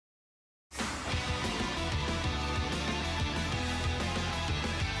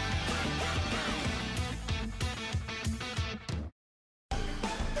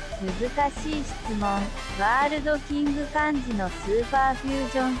難しい質問。ワールドキング漢字のスーパーフュ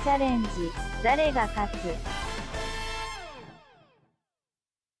ージョンチャレンジ。誰が勝つ?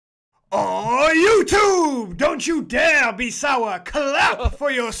 Oh, YouTube! Don't you dare be sour! Clap for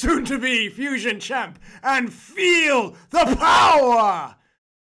your soon-to-be fusion champ and feel the power!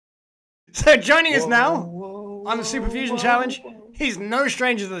 So joining us now on the Super Fusion Challenge, he's no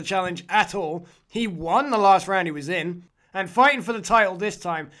stranger to the challenge at all. He won the last round he was in. And fighting for the title this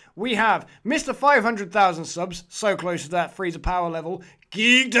time, we have Mr. 500,000 subs, so close to that Frieza power level,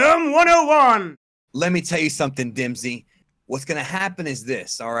 Geekdom 101! Let me tell you something, Dimzy. What's going to happen is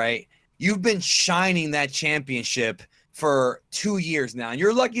this, all right? You've been shining that championship for 2 years now, and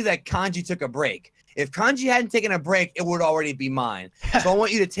you're lucky that Kanji took a break. If Kanji hadn't taken a break, it would already be mine. So I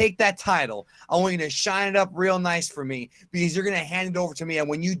want you to take that title. I want you to shine it up real nice for me, because you're going to hand it over to me. And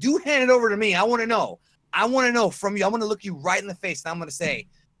when you do hand it over to me, I want to know from you. I want to look you right in the face, and I'm going to say,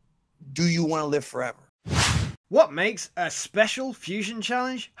 do you want to live forever? What makes a special fusion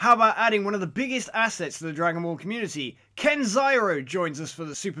challenge? How about adding one of the biggest assets to the Dragon Ball community? Xyro joins us for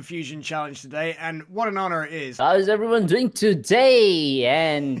the Super Fusion Challenge today, and what an honor it is. How's everyone doing today?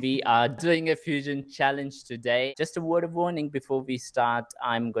 And we are doing a fusion challenge today. Just a word of warning before we start,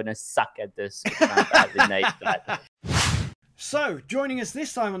 I'm gonna suck at this. So, joining us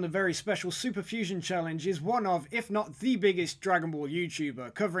this time on the very special Super Fusion Challenge is one of, if not the biggest Dragon Ball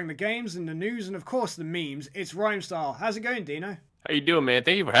YouTuber, covering the games and the news and of course the memes. It's Rhymestyle. How's it going, Dino? How you doing, man?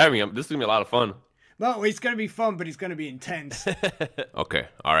 Thank you for having me. This is gonna be a lot of fun. Well, it's going to be fun, but it's going to be intense. Okay,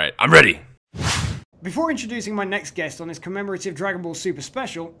 alright, I'm ready. Before introducing my next guest on this commemorative Dragon Ball Super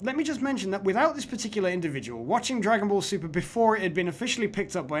special, let me just mention that without this particular individual, watching Dragon Ball Super before it had been officially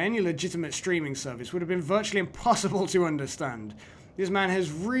picked up by any legitimate streaming service would have been virtually impossible to understand. This man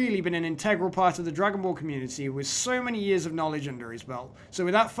has really been an integral part of the Dragon Ball community with so many years of knowledge under his belt. So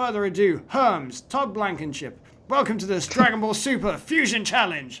without further ado, Herms, Todd Blankenship, welcome to this Dragon Ball Super Fusion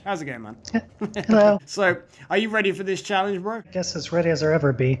Challenge. How's it going, man? Hello. So, are you ready for this challenge, bro? I guess as ready as I'll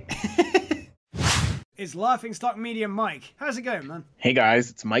ever be. It's Laughingstock Media Mike. How's it going, man? Hey guys,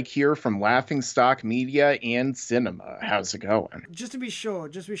 it's Mike here from Laughingstock Media and Cinema. How's it going? Just to be sure,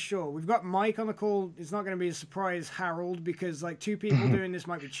 we've got Mike on the call. It's not going to be a surprise Harold, because like 2 people doing this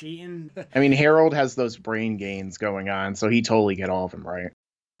might be cheating. I mean, Harold has those brain gains going on, so he totally get all of them right.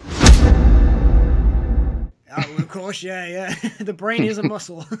 Oh, of course, yeah. The brain is a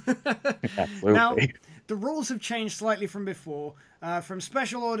muscle. Absolutely. Now, the rules have changed slightly from before. From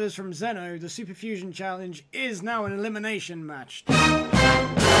special orders from Zeno, the Super Fusion Challenge is now an elimination match.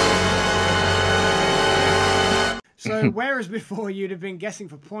 So, whereas before you'd have been guessing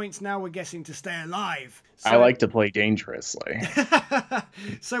for points, now we're guessing to stay alive. So, I like to play dangerously.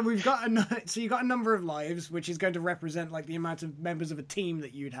 So you've got a number of lives, which is going to represent like the amount of members of a team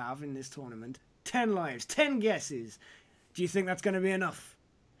that you'd have in this tournament. 10 lives, 10 guesses. Do you think that's going to be enough?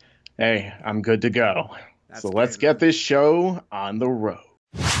 Hey, I'm good to go. So let's get this show on the road.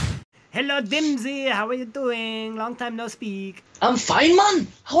 Hello, Dimzy. How are you doing? Long time no speak. I'm fine, man.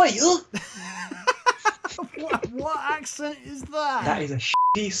 How are you? What accent is that? That is a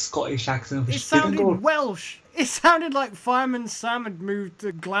shitty Scottish accent. It sounded Welsh. It sounded like Fireman Sam had moved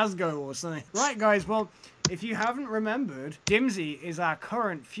to Glasgow or something. Right, guys, well, if you haven't remembered, Dimzy is our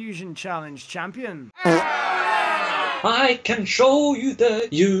current Fusion Challenge champion. I can show you the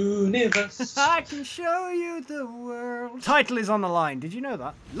universe. I can show you the world. Title is on the line. Did you know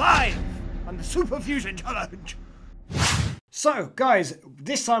that? Live on the Super Fusion Challenge. So, guys,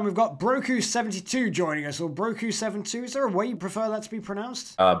 this time we've got Broku72 joining us, or Broku72. Is there a way you prefer that to be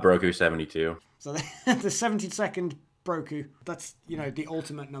pronounced? Broku72. So the 72nd Broku. That's, you know, the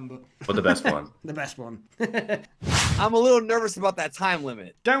ultimate number. But the best one. The best one. I'm a little nervous about that time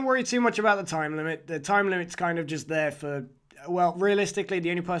limit. Don't worry too much about the time limit. The time limit's kind of just there for... Well, realistically,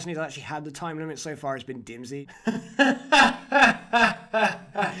 the only person who's actually had the time limit so far has been Dimzy.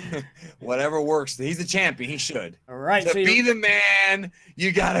 Whatever works. He's the champion. He should. All right. To be the man,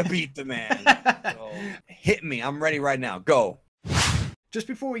 you gotta beat the man. So, hit me. I'm ready right now. Go. Just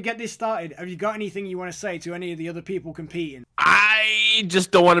before we get this started, have you got anything you want to say to any of the other people competing? I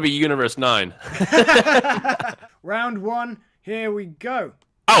just don't want to be Universe 9. Round 1. Here we go.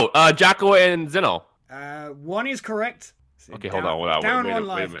 Oh, Jacko and Zeno. 1 is correct. So okay, hold on. Down one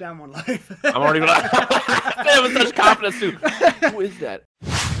life. Down one life. I'm already gonna... with such confidence, too. Who is that?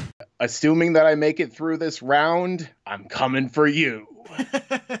 Assuming that I make it through this round, I'm coming for you.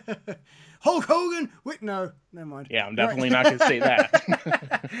 Hulk Hogan? Wait, no. Never mind. Yeah, I'm definitely not going to say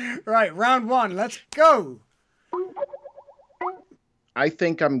that. Right, round 1. Let's go. I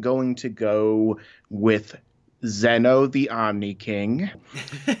think I'm going to go with Zeno the Omni King.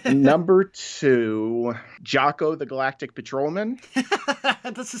 Number 2, Jocko the Galactic Patrolman.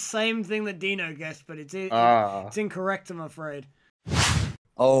 That's the same thing that Dino guessed, but it's incorrect, I'm afraid.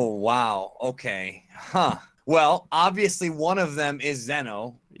 Oh, wow. Okay. Huh. Well, obviously one of them is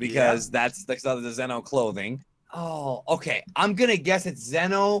Zeno, because that's the Zeno clothing. Oh, okay. I'm going to guess it's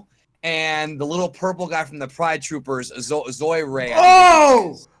Zeno and the little purple guy from the Pride Troopers,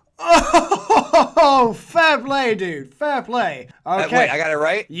 Xyro. Oh, fair play, dude. Fair play. Okay. Wait, I got it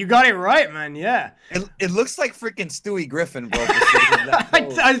right? You got it right, man. Yeah. It looks like freaking Stewie Griffin, bro.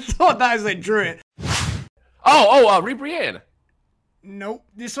 I thought that as I drew it. Rebrianne. Nope.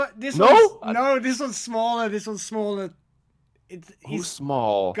 This one's smaller. This one's smaller. He's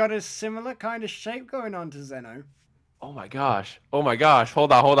small? Got a similar kind of shape going on to Zeno. Oh my gosh. Hold on.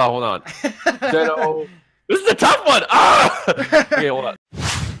 Zeno. This is a tough one. Okay, hold on.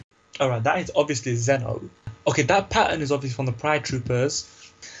 Alright, that is obviously Zeno. Okay, that pattern is obviously from the Pride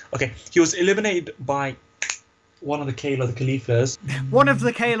Troopers. Okay, he was eliminated by one of the Kalo the Khalifas. One of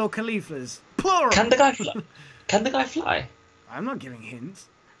the Kalo Khalifas. Plural. Can the guy fly? Can the guy fly? I'm not giving hints.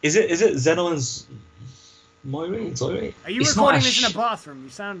 Is it Zeno and Zoe? Are you recording this in a bathroom? You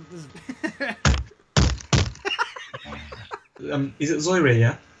sound... is it Zoe,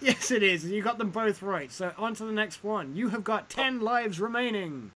 yeah? Yes, it is. You got them both right. So on to the next one. You have got 10 lives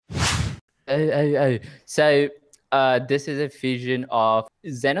remaining. So this is a fusion of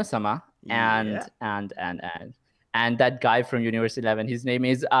Zeno-sama and that guy from Universe 11. His name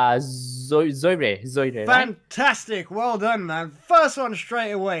is Zoire. Fantastic. Well done, man. First one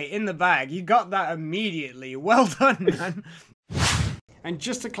straight away in the bag. You got that immediately. Well done, man. And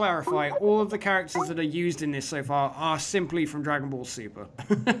just to clarify, all of the characters that are used in this so far are simply from Dragon Ball Super.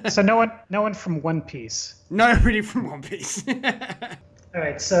 So no one from One Piece. Nobody from One Piece. All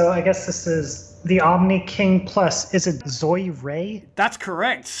right, so I guess this is the Omni King plus, is it Zoire? That's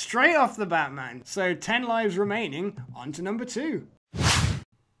correct. Straight off the bat, man. So 10 lives remaining. On to number 2.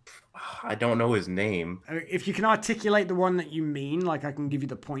 I don't know his name. If you can articulate the one that you mean, like I can give you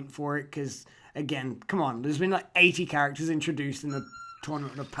the point for it, because, again, come on, there's been like 80 characters introduced in the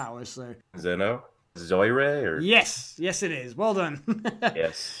Tournament of Power, so... Zeno? Zoire? Or... Yes, it is. Well done.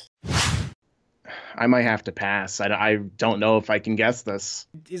 Yes. I might have to pass. I don't know if I can guess this.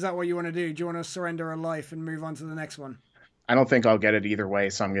 Is that what you want to do? Do you want to surrender a life and move on to the next one? I don't think I'll get it either way,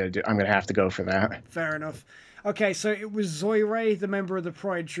 so I'm gonna have to go for that. Fair enough. Okay, so it was Zoire, the member of the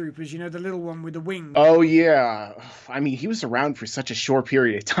Pride Troopers, you know, the little one with the wings. Oh, yeah. I mean, he was around for such a short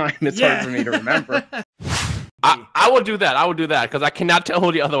period of time, it's hard for me to remember. I will do that, because I cannot tell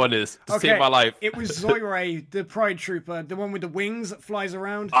who the other one is to save my life. It was Zoire, the Pride Trooper, the one with the wings that flies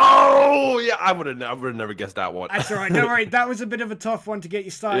around. Oh, yeah, I would have never guessed that one. That's all right, don't worry. That was a bit of a tough one to get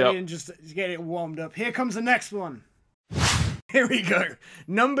you started and just to get it warmed up. Here comes the next one. Here we go.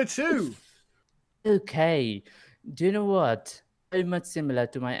 Number 2. Okay, do you know what? Very much similar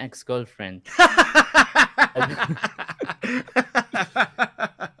to my ex-girlfriend.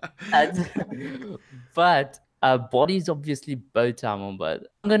 But body's obviously Botamo, but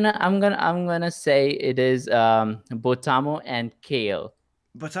I'm gonna say it is Botamo and Kale.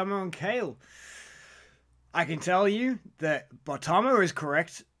 Botamo and Kale. I can tell you that Botamo is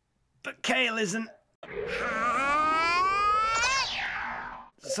correct, but Kale isn't.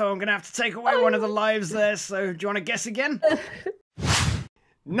 So I'm gonna have to take away one of the lives there. So do you want to guess again?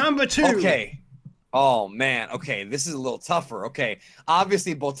 Number 2. Okay. Oh man. Okay, this is a little tougher. Okay,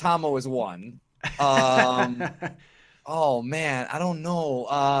 obviously Botamo is 1. Oh man, I don't know.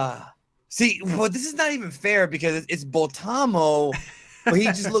 See, well, this is not even fair because it's Botamo, but he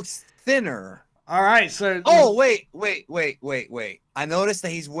just looks thinner. All right, so. Oh wait. I noticed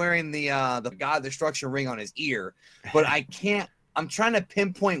that he's wearing the God Destruction ring on his ear, but I can't. I'm trying to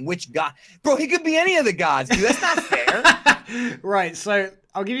pinpoint which god. Bro, he could be any of the gods, dude. That's not fair. Right, so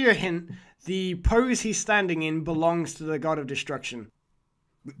I'll give you a hint. The pose he's standing in belongs to the God of Destruction.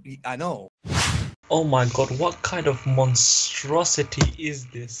 I know. Oh my god, what kind of monstrosity is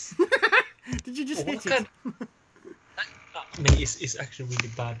this? Did you just hit it? I mean, it's actually really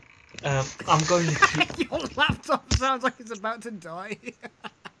bad. I'm going to... Your laptop sounds like it's about to die.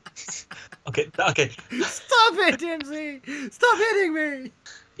 Okay. Stop it, Dimzy! Stop hitting me!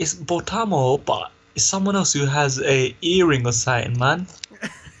 It's Botamo, but it's someone else who has a earring or something, man.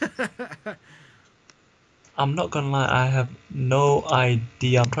 I'm not gonna lie, I have no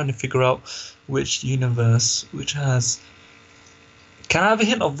idea. I'm trying to figure out which universe, which has... Can I have a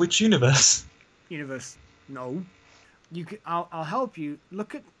hint of which universe? Universe. No. You can. I'll help you.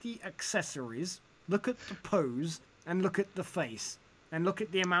 Look at the accessories, look at the pose, and look at the face. And look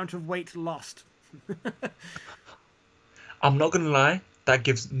at the amount of weight lost. I'm not gonna lie, that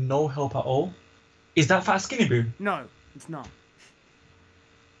gives no help at all. Is that Fat Skinny Boo? No, it's not.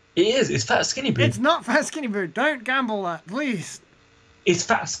 It is. It's Fat Skinny Boo. It's not Fat Skinny Boo. Don't gamble that, please. It's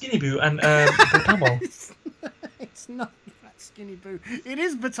Fat Skinny Boo and Botamo. It's not Fat Skinny Boo. It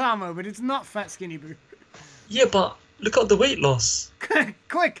is Botamo, but it's not Fat Skinny Boo. Yeah, but look at the weight loss.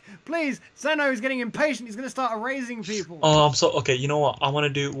 Quick, please. Zeno is getting impatient. He's going to start erasing people. Oh, I'm so okay. You know what? I want to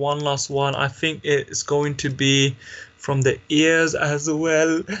do one last one. I think it's going to be from the ears as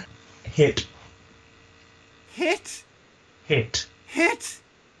well. Hit. Hit? Hit. Hit?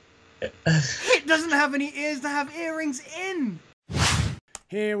 Hit doesn't have any ears to have earrings in.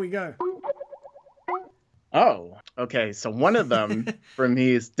 Here we go. Oh, okay. So one of them for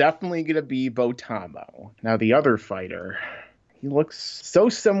me is definitely going to be Botamo. Now the other fighter, he looks so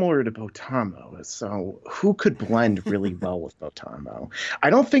similar to Botamo. So who could blend really well with Botamo? I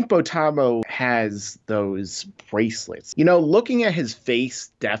don't think Botamo has those bracelets. You know, looking at his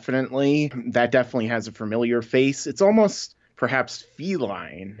face, that definitely has a familiar face. It's almost perhaps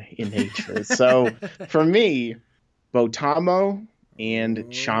feline in nature. So for me, Botamo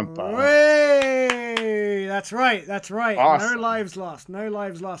and Champa. Hey, that's right. That's right. Awesome. No lives lost. No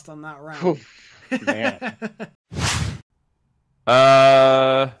lives lost on that round. Oof, man.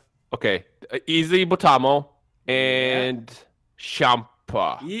 Okay. Easy Botamo and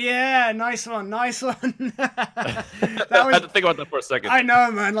Champa. Yeah, nice one. Nice one. I had to think about that for a second. I know,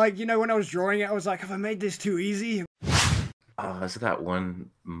 man. Like, you know, when I was drawing it, I was like, have I made this too easy? Oh, is that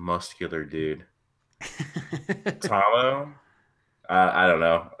one muscular dude? Tomo? I don't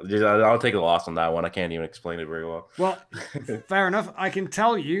know. I'll take a loss on that one. I can't even explain it very well. Well, fair enough. I can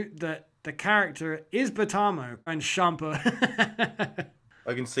tell you that the character is Botamo and Champa.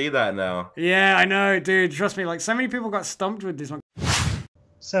 I can see that now. Yeah, I know, dude. Trust me. Like, so many people got stumped with this one.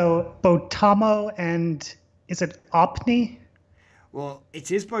 So Botamo and is it Opni? Well, it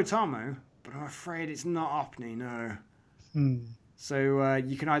is Botamo, but I'm afraid it's not Opni, no. So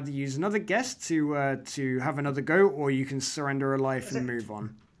you can either use another guest to have another go, or you can surrender a life and move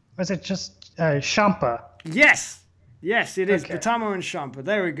on. Or is it just Champa? Yes! Yes, it is. Okay. Botamo and Champa.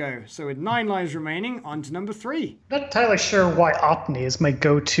 There we go. So with 9 lives remaining, on to number 3. Not entirely sure why Opni is my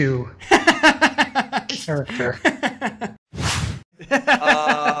go-to character.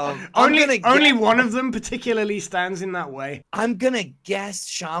 Only one of them particularly stands in that way. I'm gonna guess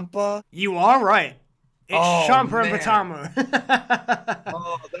Champa. You are right. It's Champa and man. Botamo.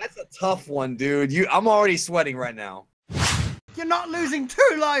 Oh, that's a tough one, dude. I'm already sweating right now. You're not losing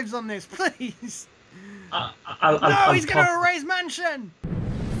 2 lives on this, please. No, he's going to erase Mansion.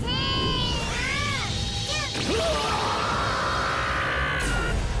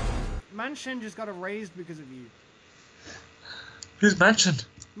 Mansion just got erased because of you. Who's Mansion?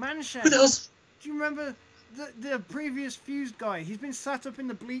 Mansion. Who the hell's... Do you remember the previous fused guy? He's been sat up in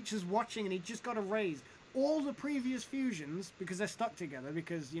the bleachers watching and he just got erased. All the previous fusions, because they're stuck together,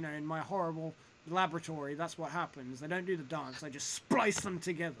 because, you know, in my horrible laboratory, that's what happens. They don't do the dance, they just splice them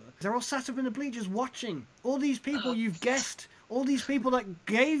together. They're all sat up in the bleachers watching. All these people you've guessed, all these people that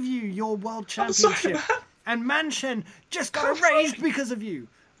gave you your world championship. And Mansion just got erased because of you.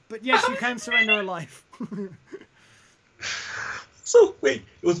 But yes, you can surrender a life. So, wait,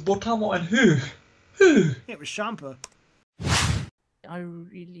 it was Botamo and who? Who? It was Champa.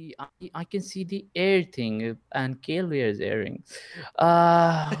 I can see the air thing and Kale wears earrings.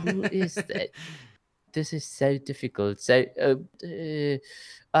 Who is that? This is so difficult. So, is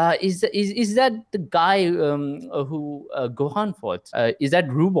that the guy who Gohan fought? Is that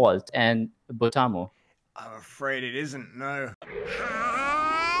Rubold and Botamo? I'm afraid it isn't, no.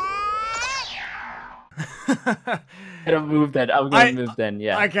 I'm gonna move then. I'm gonna move then.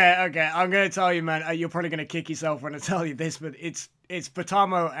 Yeah. Okay. I'm gonna tell you, man. You're probably gonna kick yourself when I tell you this, but it's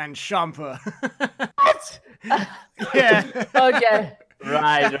Botamo and Champa. What? Yeah. Okay.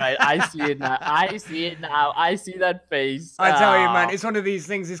 Right. I see it now. I see that face. I tell you, man, it's one of these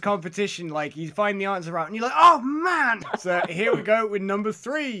things. This competition, like you find the answer out, and you're like, oh man. So here we go with number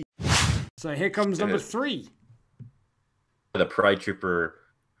 3. So here comes number 3. The Pride Trooper,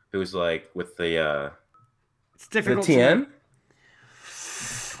 who's like with the It's difficult. The TN?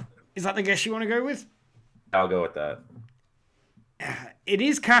 Is that the guess you want to go with? I'll go with that. It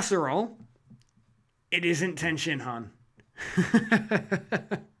is Casserole. It isn't Ten Shinhan.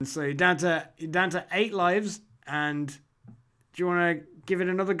 So you're down to 8 lives, and do you want to give it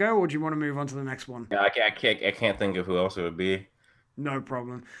another go, or do you want to move on to the next one? Yeah, I can't think of who else it would be. No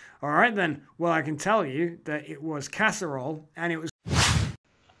problem. All right then. Well, I can tell you that it was Casserole, and it was.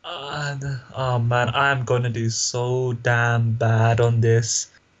 Oh man, I'm gonna do so damn bad on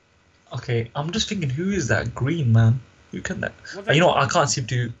this. Okay, I'm just thinking, who is that green man? Who can that? What You know what? I can't seem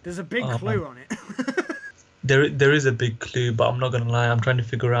to. There's a big Oh, clue man. on it. There is a big clue, but I'm not gonna lie. I'm trying to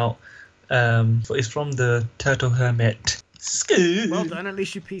figure out. So it's from the Turtle Hermit. Well done. At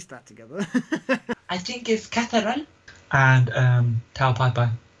least you pieced that together. I think it's Cathedral and Tao Pai Pai.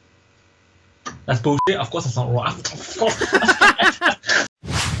 That's bullshit. Of course, that's not right.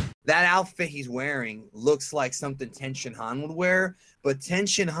 That outfit he's wearing looks like something Ten Shin Han would wear, but Ten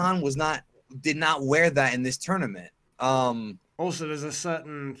Shin Han did not wear that in this tournament. Also, there's a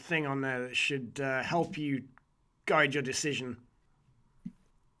certain thing on there that should help you guide your decision.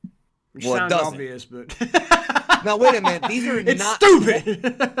 Which Well, it sounds doesn't. obvious, but Now wait a minute. These are it's not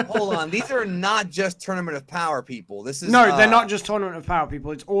stupid. Hold on. These are not just Tournament of Power people. This is No, they're not just Tournament of Power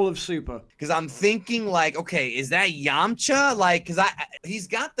people. It's all of Super. Because I'm thinking like, okay, is that Yamcha? Like, because he's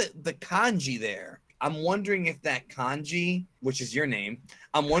got the kanji there. I'm wondering if that kanji, which is your name,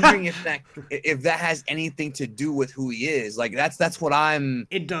 I'm wondering if that has anything to do with who he is. Like that's what I'm.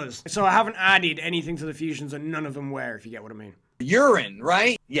 It does. So I haven't added anything to the fusions, and none of them wear. If you get what I mean. Urine,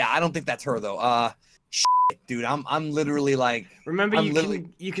 right? Yeah, I don't think that's her though. Shit, dude, I'm literally like. Remember,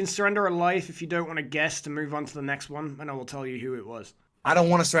 you can surrender a life if you don't want to guess to move on to the next one, and I will tell you who it was. I don't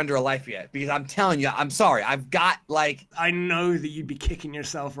want to surrender a life yet because I'm telling you, I'm sorry. I've got like. I know that you'd be kicking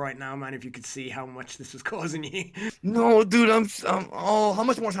yourself right now, man, if you could see how much this was causing you. No, dude, oh, how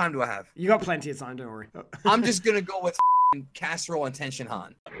much more time do I have? You got plenty of time, don't worry. I'm just gonna go with Casserole and Ten Shin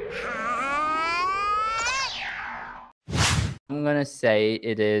Han. I'm gonna say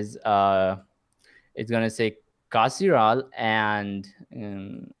it is. It's gonna say Casserole and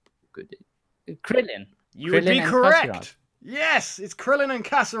Krillin. You would be correct. Yes, it's Krillin and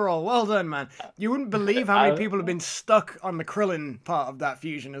Casserole. Well done, man. You wouldn't believe how many people have been stuck on the Krillin part of that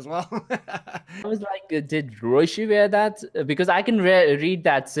fusion as well. I was like, did Roshi wear that? Because I can read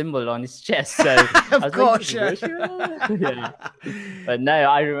that symbol on his chest. So Of course, like, yeah. But no,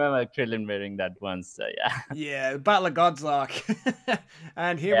 I remember Krillin wearing that once. So yeah. Yeah, Battle of Gods arc.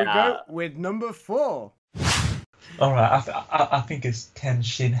 And here we go with number 4. All right, I think it's Ten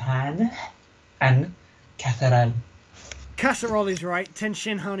Shin Han and Cathedral. Casserole is right. Ten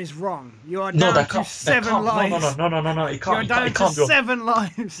Shin Han is wrong. You are down to 7 lives. No. It can't. You're down to 7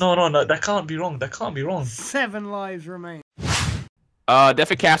 lives. No. That can't be wrong. That can't be wrong. 7 lives remain.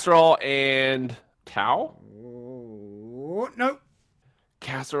 Definitely Casserole and Tao. Oh, no.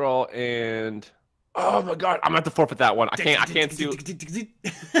 Casserole and oh my god, I'm gonna have to forfeit that one. I can't do.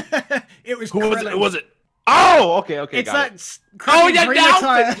 It was. Who was it? Was it? Oh, okay. It's got that. it. Oh yeah,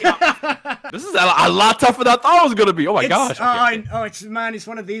 down. This is a lot tougher than I thought it was gonna be. Oh my gosh. Okay. It's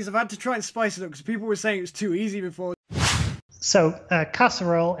one of these. I've had to try and spice it up because people were saying it was too easy before. So,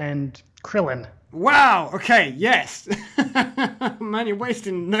 Casserole and Krillin. Wow. Okay. Yes. Man, you're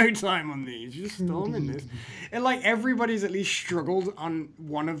wasting no time on these. You're just storming this. And like everybody's at least struggled on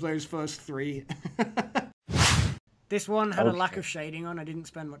one of those first 3. This one had a lack of shading on. I didn't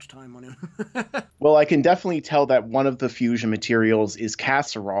spend much time on him. Well, I can definitely tell that one of the fusion materials is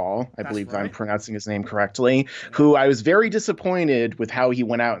Casserole. I believe I'm pronouncing his name correctly. Who I was very disappointed with how he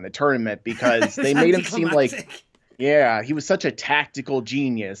went out in the tournament because they made him seem like, yeah, he was such a tactical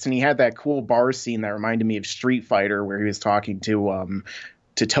genius, and he had that cool bar scene that reminded me of Street Fighter where he was talking to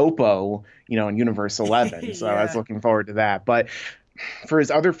Topo, you know, in Universe 11. So I was looking forward to that, but. For his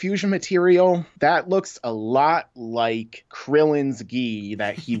other fusion material, that looks a lot like Krillin's gi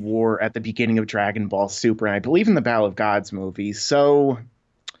that he wore at the beginning of Dragon Ball Super, and I believe in the Battle of Gods movie. So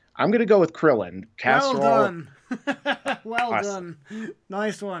I'm going to go with Krillin. Casserole. Well done. Well done.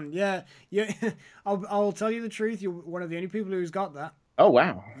 Nice one. Yeah. I'll tell you the truth. You're one of the only people who's got that. Oh,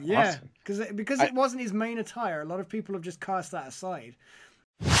 wow. Yeah. Awesome. Because it wasn't his main attire. A lot of people have just cast that aside.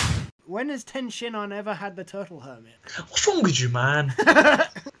 When has Ten Shin Han ever had the Turtle Hermit? What's wrong with you, man?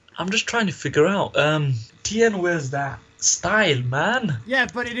 I'm just trying to figure out. Tien wears that style, man. Yeah,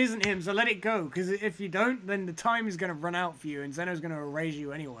 but it isn't him, so let it go. Because if you don't, then the time is going to run out for you, and Zeno's going to erase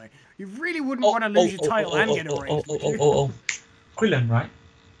you anyway. You really wouldn't want to lose your title and get erased. Krillin, right?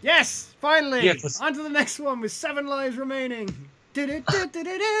 Yes, finally. Yeah, on to the next one with 7 lives remaining. Mate.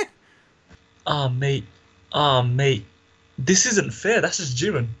 This isn't fair. That's just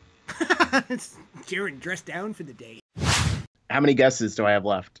Jiren. It's Jiren dressed down for the day. How many guesses do I have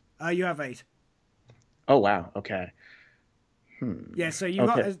left? You have 8. Oh, wow. Okay. Yeah, so you've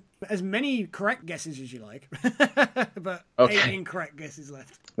got as many correct guesses as you like. But 8 incorrect guesses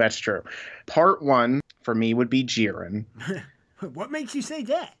left. That's true. Part 1 for me would be Jiren. What makes you say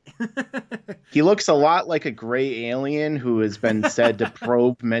that? He looks a lot like a gray alien who has been said to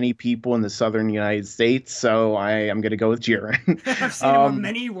probe many people in the southern United States, so I am going to go with Jiren. I've seen him on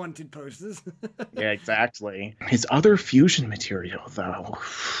many wanted posters. Yeah, exactly. His other fusion material, though.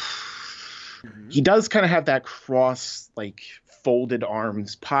 He does kind of have that cross, like, folded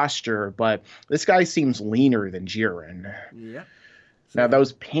arms posture, but this guy seems leaner than Jiren. Yep. Now,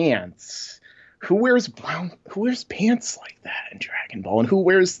 those pants... Who wears pants like that in Dragon Ball? And who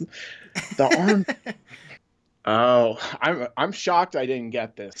wears the arm? Oh, I'm shocked I didn't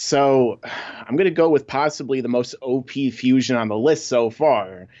get this. So I'm gonna go with possibly the most OP fusion on the list so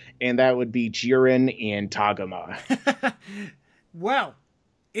far, and that would be Jiren and Tagoma. Well,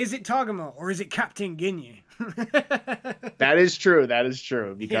 is it Tagoma or is it Captain Ginyu? That is true. That is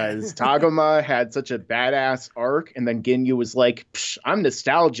true. Because Tagoma had such a badass arc, and then Ginyu was like, Psh, I'm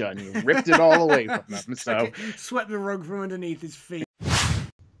nostalgia, and he ripped it all away from him. So swept the rug from underneath his feet.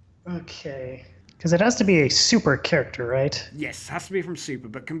 Okay. Because it has to be a super character, right? Yes, has to be from Super,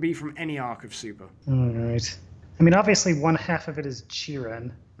 but can be from any arc of Super. Alright. I mean, obviously one half of it is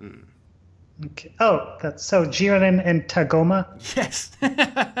Jiren. Okay. Oh, that's so Jiren and Tagoma? Yes.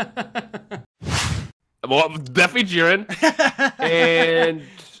 Well, definitely Jiren. And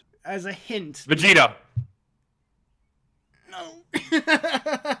as a hint, Vegeta. No.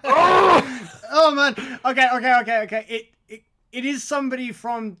 Oh man. Okay. It is somebody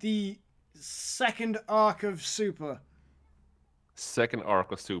from the second arc of Super. Second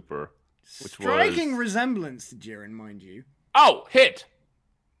arc of Super. Which Striking was... resemblance to Jiren, mind you. Oh, hit.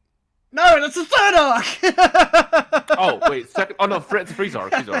 No, that's the third arc. Oh wait, second. Oh no, it's Freeze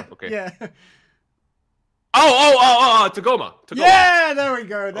arc. Okay. Yeah. Tagoma. Yeah, there we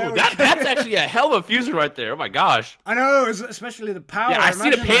go. That's actually a hell of a fusion right there. Oh my gosh. I know, especially the power. Yeah, I see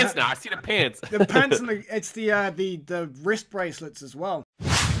the pants now. I see the pants. The pants and it's the wrist bracelets as well.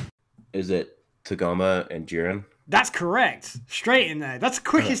 Is it Tagoma and Jiren? That's correct. Straight in there. That's the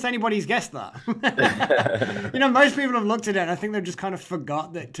quickest anybody's guessed that. You know, most people have looked at it and I think they've just kind of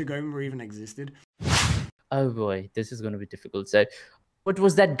forgot that Tagoma even existed. Oh boy, this is going to be difficult. So, what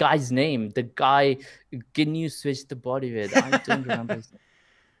was that guy's name? The guy Ginyu switched the body with. I don't remember his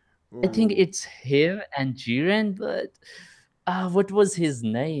name. I think it's him and Jiren, but what was his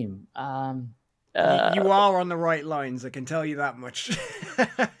name? You are on the right lines, I can tell you that much.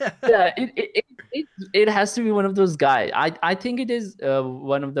 Yeah, it has to be one of those guys. I think it is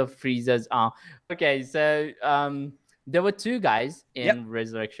one of the Frieza's. Okay, so there were two guys in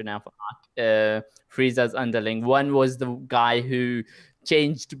Resurrection Alpha Arc, Frieza's underling. One was the guy who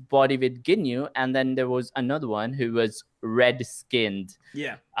changed body with Ginyu, and then there was another one who was red-skinned.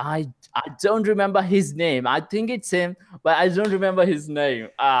 Yeah. I don't remember his name. I think it's him, but I don't remember his name.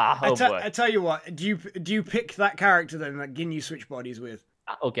 I tell you what, do you pick that character then that Ginyu switch bodies with?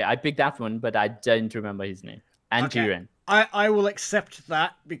 Okay, I picked that one, but I don't remember his name. And Jiren. I will accept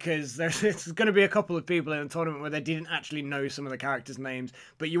that because there's going to be a couple of people in the tournament where they didn't actually know some of the characters' names,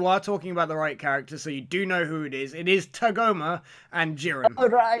 but you are talking about the right character, so you do know who it is. It is Tagoma and Jiren. All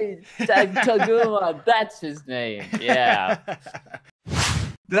right, Tagoma, that's his name. Yeah.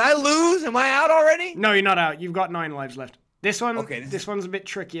 Did I lose? Am I out already? No, you're not out. You've got 9 lives left. This one, this one's a bit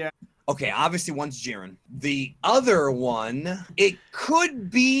trickier. Okay, obviously one's Jiren. The other one, it could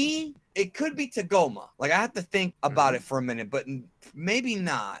be Tagoma. Like, I have to think about it for a minute, but maybe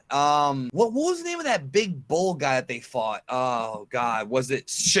not. What was the name of that big bull guy that they fought? Oh God, was it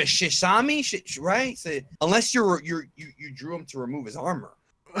Shisami? Right? So, unless you drew him to remove his armor.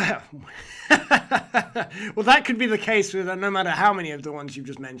 Well, that could be the case with no matter how many of the ones you've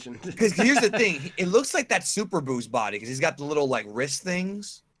just mentioned. Because here's the thing, it looks like that Super Boo's body because he's got the little like wrist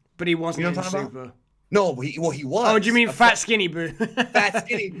things. But he wasn't in Super. About? No, he was. Oh, do you mean Fat Skinny Boo? Fat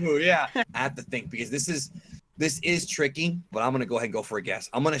Skinny Boo, yeah. I have to think because this is tricky, but I'm gonna go ahead and go for a guess.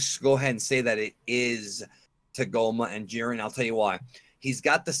 I'm gonna go ahead and say that it is Tagoma and Jiren. I'll tell you why. He's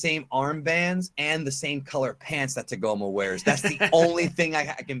got the same armbands and the same color pants that Tagoma wears. That's the only thing I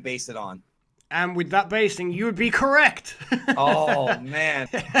can base it on. And with that basing, you would be correct. Oh, man.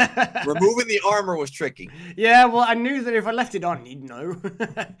 Removing the armor was tricky. Yeah, well, I knew that if I left it on, you'd know.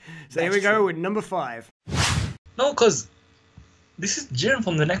 So here we go with number 5. No, because this is Jiren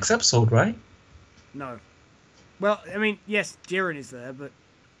from the next episode, right? No. Well, I mean, yes, Jiren is there, but...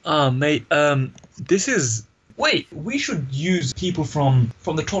 Mate, this is... Wait, we should use people from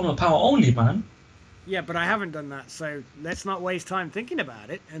the Tournament Power only, man. Yeah, but I haven't done that, so let's not waste time thinking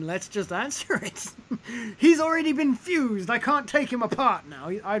about it, and let's just answer it. He's already been fused. I can't take him apart now.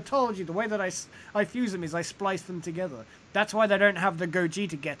 I told you, the way that I fuse them is I splice them together. That's why they don't have the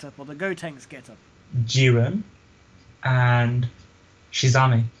Gogeta getup or the Gotenks getup. Jiren? and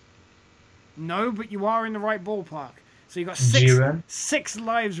Shizami. No, but you are in the right ballpark. So you got Jiren. six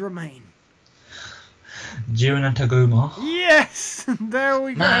lives remain. Jiren and Tagoma. Yes! There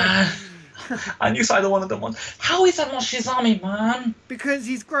we go. Man, I knew either one of them was. How is that not Shizami, man? Because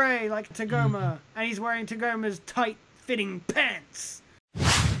he's grey like Tagoma, and he's wearing Tagoma's tight-fitting pants.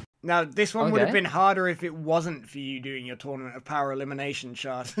 Now, this one would have been harder if it wasn't for you doing your Tournament of Power elimination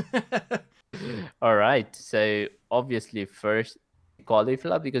chart. All right. So obviously first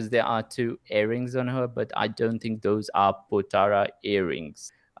cauliflower, because there are 2 earrings on her, but I don't think those are Potara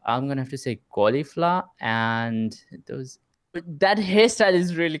earrings. I'm gonna have to say cauliflower, and those. That hairstyle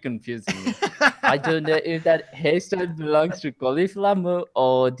is really confusing me. I don't know if that hairstyle belongs to cauliflower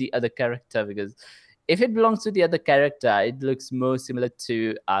or the other character, because if it belongs to the other character, it looks more similar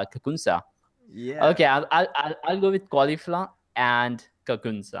to Kakunsa. Yeah. Okay, I'll go with cauliflower and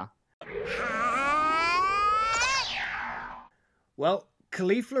Kakunsa. Well,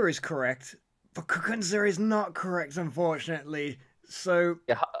 cauliflower is correct, but Kakunsa is not correct, unfortunately. So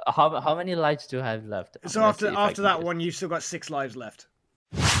yeah, how many lives do I have left? So after that one, you've still got 6 lives left.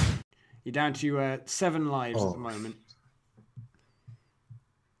 You're down to 7 lives at the moment.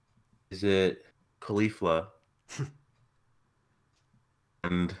 Is it Caulifla?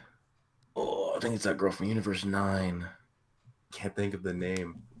 And I think it's that girl from Universe 9. Can't think of the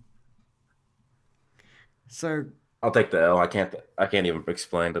name. So I'll take the L. I can't even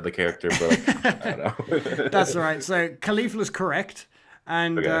explain to the character, but I don't know. That's all right. So Caulifla's correct,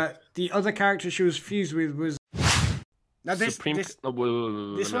 and the other character she was fused with was. Now this one's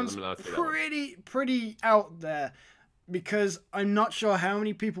pretty out there, because I'm not sure how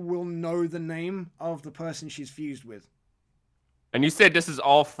many people will know the name of the person she's fused with. And you said this is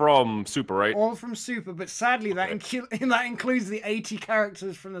all from Super, right? All from Super, but sadly that includes the 80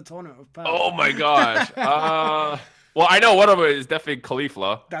 characters from the Tournament of Power. Oh my gosh. Well, I know one of them is definitely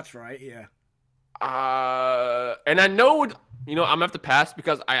Caulifla. That's right, yeah. And I know, I'm gonna have to pass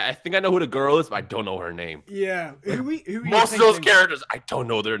because I think I know who the girl is, but I don't know her name. Yeah. Who most of those characters, I don't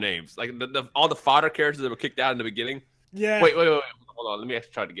know their names. Like all the fodder characters that were kicked out in the beginning. Yeah. Wait. Hold on. Let me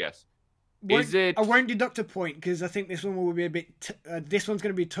try to guess. I won't deduct a point because I think this one will be a bit. This one's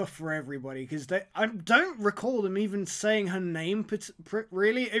going to be tough for everybody because I don't recall them even saying her name.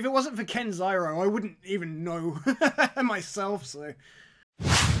 Really, if it wasn't for Ken Xyro, I wouldn't even know myself. So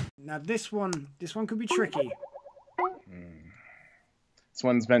now this one could be tricky. This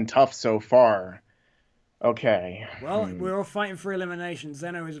one's been tough so far. Okay. Well, we're all fighting for elimination.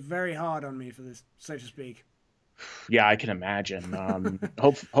 Zeno is very hard on me for this, so to speak. Yeah, I can imagine.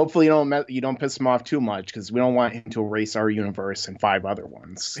 Hopefully you don't piss him off too much, because we don't want him to erase our universe and 5 other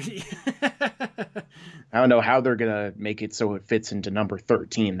ones. I don't know how they're gonna make it so it fits into number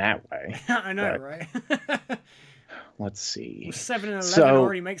 13 that way. I know, right? Let's see. Well, 7 and 11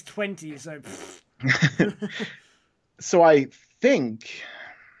 already makes 20, so. So I think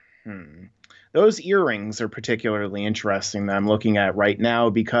those earrings are particularly interesting that I'm looking at right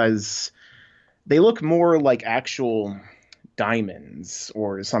now, because they look more like actual diamonds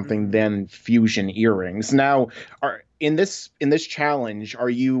or something than fusion earrings. Now, in this challenge, are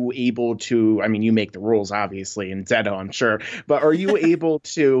you able to? I mean, you make the rules, obviously, in Zeno, I'm sure, but are you able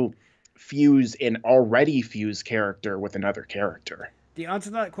to fuse an already fused character with another character? The answer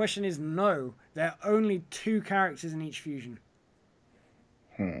to that question is no. There are only 2 characters in each fusion.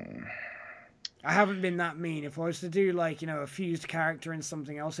 I haven't been that mean. If I was to do, like, a fused character and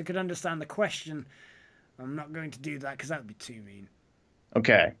something else, I could understand the question. I'm not going to do that because that would be too mean.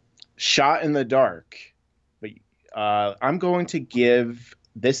 Okay. Shot in the dark. But I'm going to give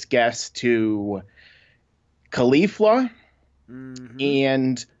this guess to Caulifla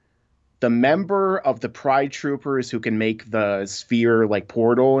and the member of the Pride Troopers who can make the sphere, like,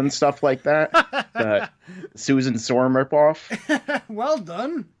 portal and stuff like that. The Susan Storm ripoff. Well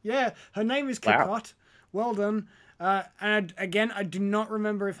done. Yeah, her name is Kikot. Wow. Well done. And again, I do not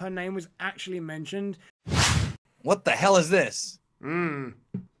remember if her name was actually mentioned. What the hell is this?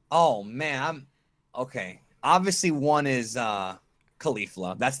 Oh, man. Okay. Obviously, one is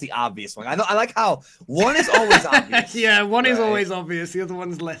Caulifla. That's the obvious one. I like how one is always obvious. Yeah, one is always obvious. The other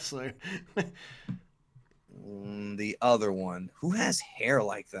one's less so. The other one. Who has hair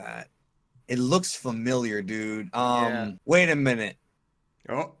like that? It looks familiar, dude. Wait a minute.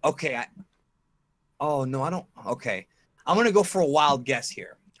 Oh. Okay. Oh, no, I don't. Okay. I'm going to go for a wild guess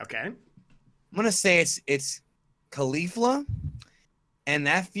here. Okay. I'm going to say it's Caulifla, and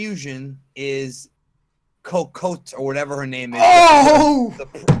that fusion is Cocotte or whatever her name is. Oh!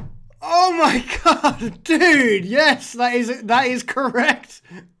 Oh my god, dude! Yes, that is correct.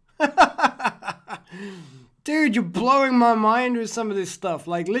 Dude, you're blowing my mind with some of this stuff.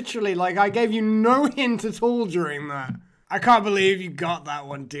 Like, literally, like, I gave you no hint at all during that. I can't believe you got that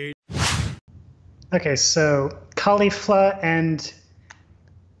one, dude. Okay, so caulifla and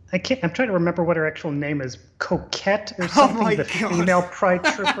I'm trying to remember what her actual name is. Coquette or something, the female pride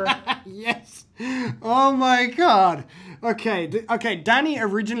trooper. Yes. Oh my god. Okay, okay. Danny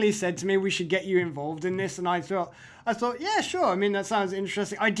originally said to me we should get you involved in this, and I thought, yeah, sure. I mean, that sounds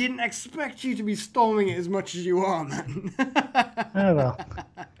interesting. I didn't expect you to be storming it as much as you are, man. Oh well.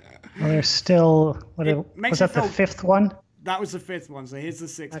 Well, there's still was that the fifth one? That was the fifth one. So here's the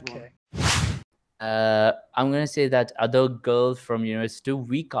sixth one. I'm gonna say that other girl from Universe 2,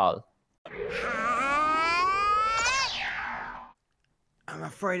 we call. I'm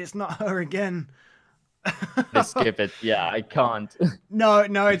afraid it's not her again. Let's skip it. Yeah, I can't. No,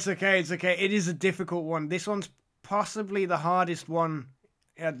 it's okay. It's okay. It is a difficult one. This one's possibly the hardest one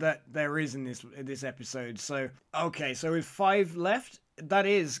that there is in this episode. So, okay. So with 5 left, that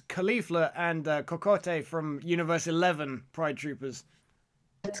is Caulifla and Cocotte from Universe 11 Pride Troopers.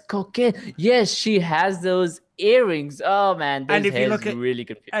 That's Coquette. Yes, she has those earrings. Oh man, those hair's really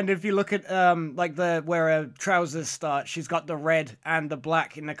confusing. And if you look at like where her trousers start, she's got the red and the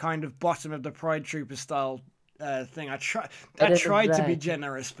black in the kind of bottom of the Pride Trooper style thing. I tried to be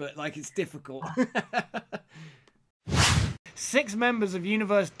generous, but like it's difficult. 6 members of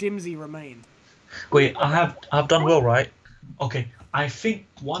Universe Dimzy remain. Wait, I've done well, right? Okay, I think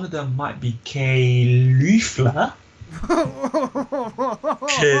one of them might be Caulifla.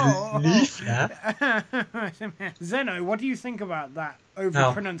 Zeno, what do you think about that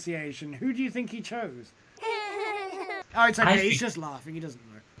over-pronunciation? Who do you think he chose? Oh, it's okay, he's just laughing, he doesn't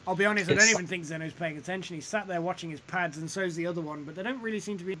know. I'll be honest, I don't even think Zeno's paying attention. He's sat there watching his pads, and so's the other one, but they don't really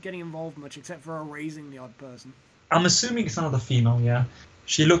seem to be getting involved much, except for erasing the odd person. I'm assuming it's another female, yeah?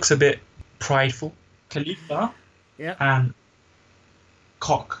 She looks a bit prideful. Khalifa. Yeah. And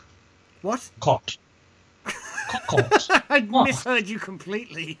Cock. What? Cot. I misheard you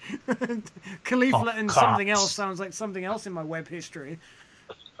completely. Caulifla and something else sounds like something else in my web history.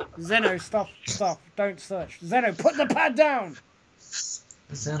 Zeno, stop. Don't search. Zeno, put the pad down!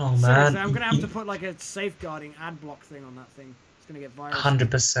 Zeno, man. Seriously, I'm going to have to put like a safeguarding ad block thing on that thing. It's going to get viral.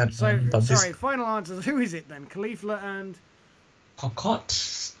 100%. So, sorry, final answers. Who is it then? Caulifla and...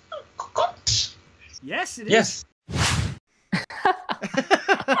 Cocotte. Yes, it is. Yes.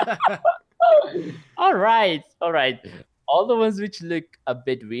 All right. All the ones which look a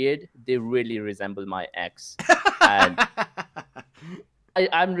bit weird, they really resemble my ex. And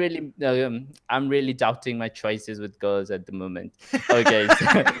I'm really doubting my choices with girls at the moment. Okay,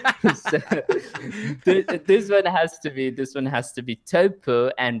 so this one has to be Topo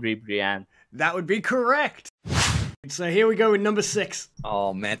and Ribrian. That would be correct. So here we go with number 6.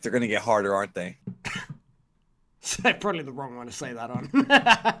 Oh man, they're gonna get harder, aren't they? Probably the wrong one to say that on.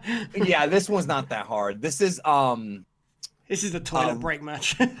 Yeah, this one's not that hard. This is the toilet break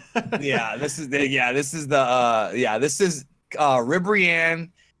match. This is Ribrian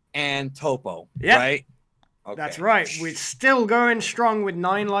and Topo. Yep. Right? Okay. That's right. We're still going strong with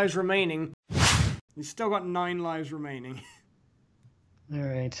 9 lives remaining. We've still got 9 lives remaining. All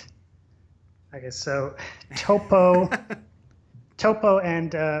right. Okay, so Topo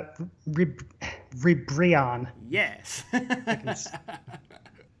and Ribrian. Yes.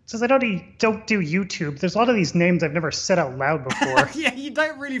 Since I don't do YouTube, there's a lot of these names I've never said out loud before. Yeah, you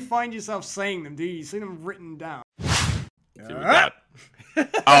don't really find yourself saying them, do you? You see them written down.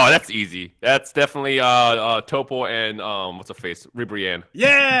 Oh, that's easy. That's definitely Topo and what's her face? Ribrian.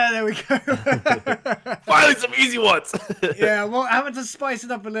 Yeah, there we go. Finally some easy ones. Yeah, well, I have to spice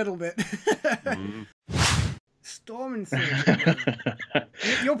it up a little bit. Storm and Surge.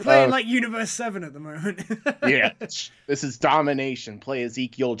 You're playing like Universe 7 at the moment. Yeah, this is domination. Play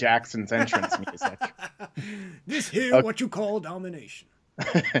Ezekiel Jackson's entrance music. This here, what you call domination.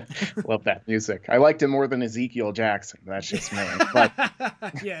 Love that music. I liked it more than Ezekiel Jackson. That's just me. But...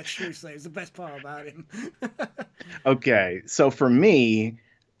 yeah, true. It's the best part about him. Okay, so for me,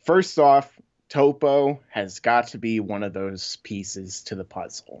 first off, Topo has got to be one of those pieces to the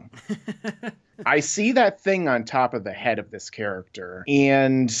puzzle. I see that thing on top of the head of this character,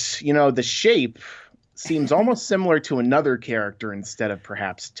 and, you know, the shape seems almost similar to another character instead of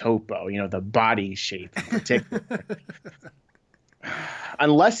perhaps Topo, you know, the body shape in particular.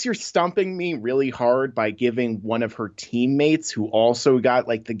 Unless you're stumping me really hard by giving one of her teammates who also got,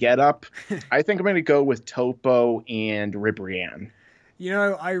 like, the getup, I think I'm going to go with Topo and Ribrian. You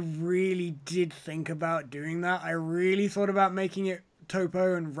know, I really did think about doing that. I really thought about making it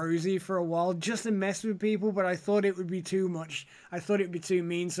Topo and Rosie for a while, just to mess with people, but I thought it would be too much. I thought it would be too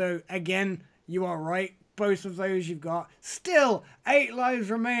mean. So, again, you are right. both of those you've got. Still 8 lives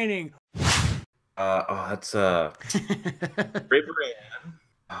remaining. That's Ribrianne.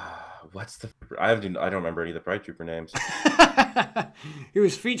 What's the? I don't remember any of the Pride Trooper names. He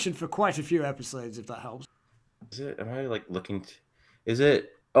was featured for quite a few episodes, if that helps. Is it? Am I like looking? Is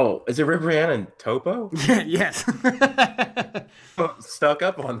it? Oh, is it Ribrianne and Topo? Yes. I'm stuck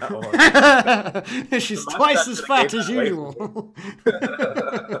up on that one. She's twice as fat as usual.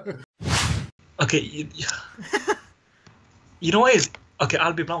 Okay, you know what is? Okay,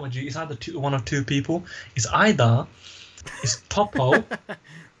 I'll be blunt with you. It's either one of two people. It's Topo.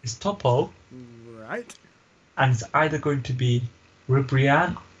 It's Topo. Right. And it's either going to be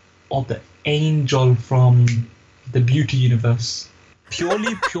Ribrianne or the angel from the Beauty Universe.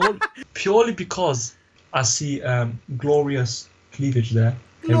 Purely because I see glorious cleavage there.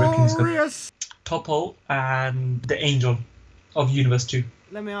 Glorious. Topo and the angel of Universe 2.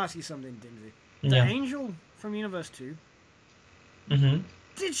 Let me ask you something, Dimzy. The angel from Universe 2. Mm-hmm.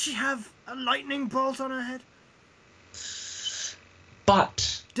 Did she have a lightning bolt on her head?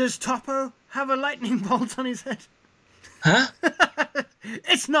 But does Topo have a lightning bolt on his head? Huh?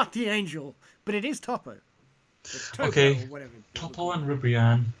 It's not the angel, but it is Topo. Topo okay, or whatever. Topo and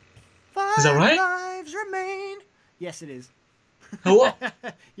Ribrianne. 5 is that right? lives remain. Yes, it is. What?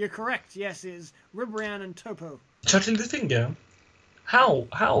 You're correct. Yes, it is Ribrianne and Topo. Shall I tell you the thing, yeah? How?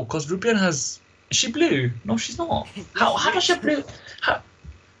 Because Ribrianne has... Is she blue? No, she's not. How does she have blue? How?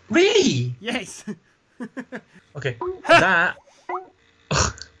 Really? Yes. Okay, that...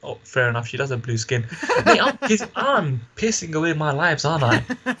 Oh, fair enough. She does have blue skin. Mate, I'm pissing away my lives, aren't I?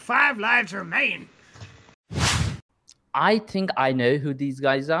 5 lives remain. I think I know who these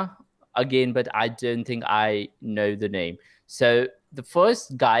guys are. Again, but I don't think I know the name. So the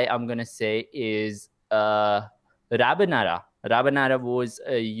first guy I'm going to say is Rabanara. Rabanara was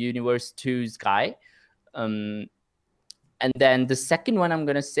a Universe 2's guy. And then the second one I'm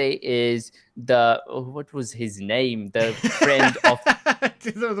going to say is what was his name? The friend of...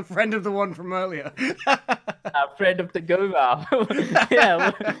 the friend of the one from earlier. Friend of the Goma.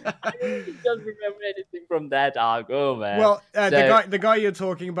 Yeah. I don't remember anything from that arc. Oh, man. Well, the guy you're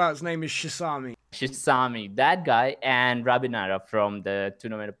talking about, his name is Shisami. Shisami, that guy, and Rabinara from the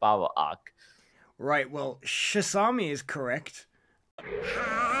Tournament of Power arc. Right, well, Shisami is correct.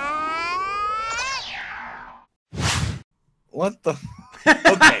 What the?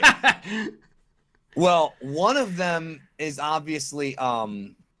 Okay. Well, one of them is obviously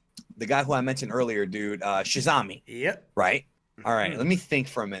the guy who I mentioned earlier, dude, Shizami. Yep. Right? All right, let me think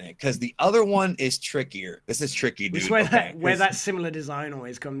for a minute, because the other one is trickier. This is tricky, dude. It's where that similar design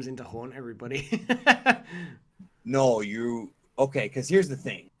always comes in to haunt everybody. No, okay, because here's the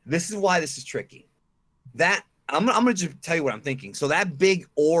thing. This is why this is tricky. I'm gonna just tell you what I'm thinking. So that big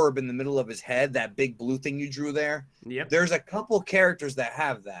orb in the middle of his head, that big blue thing you drew there. Yep. There's a couple characters that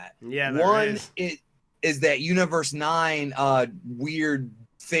have that. Yeah. One is that Universe 9 weird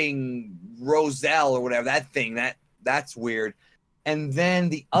thing, Roselle or whatever, that thing. That's weird. And then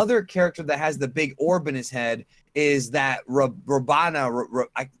the other character that has the big orb in his head is that Rabana.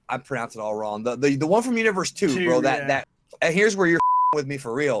 I pronounced it all wrong. The one from Universe 2, bro. That here's where you're with me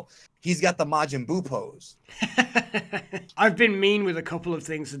for real. He's got the Majin Buu pose. I've been mean with a couple of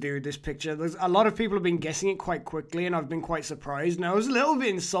things to do with this picture. There's a lot of people have been guessing it quite quickly, and I've been quite surprised. And I was a little bit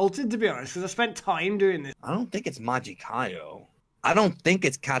insulted, to be honest, because I spent time doing this. I don't think it's Majikayo. I don't think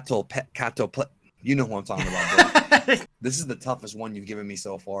it's Kato. You know who I'm talking about, bro. This is the toughest one you've given me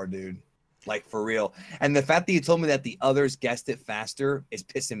so far, dude. Like, for real. And the fact that you told me that the others guessed it faster is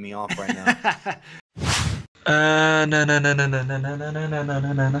pissing me off right now. No.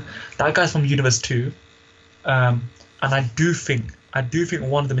 That guy's from Universe 2. And I do think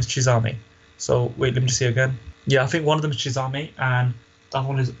one of them is Chizame. So wait, let me just see again. Yeah, I think one of them is Chizame, and that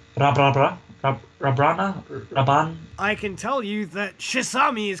one is Raban. I can tell you that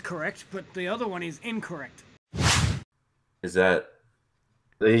Shisami is correct, but the other one is incorrect. Is that...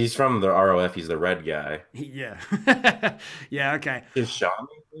 He's from the ROF, he's the red guy. Yeah. Yeah, okay. Shami,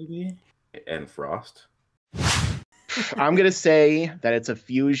 maybe? And Frost? I'm going to say that it's a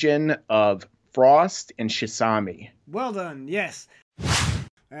fusion of Frost and Shisami. Well done, yes.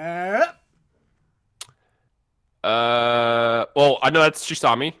 Well, I know that's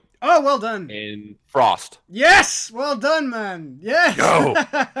Shisami. Oh, well done. And Frost. Yes! Well done, man. Yes! Go!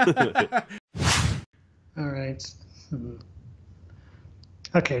 All right.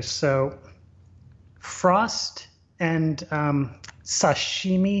 Okay, so Frost and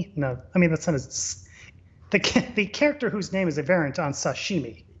Sashimi. No, I mean, that's not the character whose name is a variant on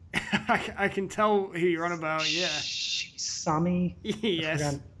Sashimi. I can tell who you're on about, yeah. Sami?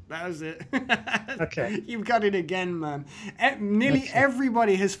 Yes. That was it. Okay. You've got it again, man. Nearly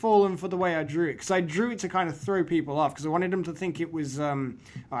everybody has fallen for the way I drew it, because I drew it to kind of throw people off, because I wanted them to think it was, I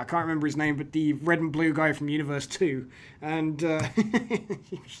can't remember his name, but the red and blue guy from Universe 2. And,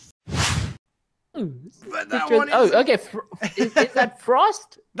 but that one is... Oh, okay. Is that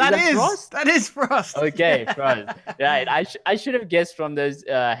Frost? That is Frost. Okay, Frost. Right. I should have guessed from those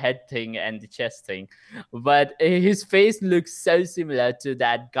head thing and the chest thing, but his face looks so similar to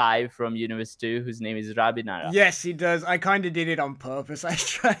that guy from Universe 2, whose name is Rabinara. Yes, he does. I kind of did it on purpose. I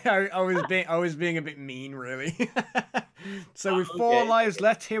was being a bit mean, really. So with 4 lives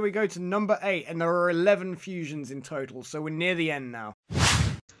left, here we go to number 8, and there are 11 fusions in total. So we're near the end now.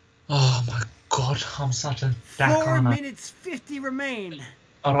 Oh my God, I'm such a dack. 4 minutes 50 remain.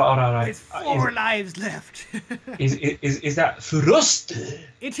 Alright. With 4 lives left. Is that Frost?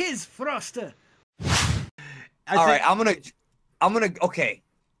 It is Frost. Alright, I'm gonna. Okay,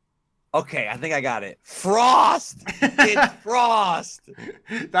 I think I got it. Frost. It's Frost.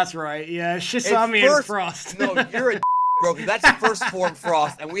 That's right. Yeah, Shisami is Frost. No, you're a bro. 'Cause that's first form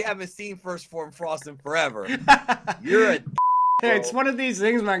Frost, and we haven't seen first form Frost in forever. You're a. Yeah, it's one of these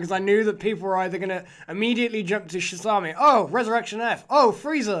things, man, because I knew that people were either going to immediately jump to Shisami, oh, Resurrection F, oh,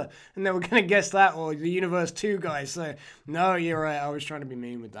 Frieza, and they were going to guess that, or the Universe 2 guy, so, no, you're right, I was trying to be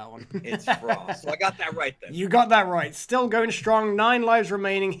mean with that one. It's Frost, so I got that right then. You got that right, still going strong, 9 lives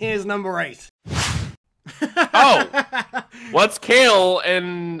remaining, here's number 8. Oh! What's Kale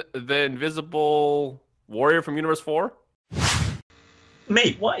and the Invisible Warrior from Universe 4?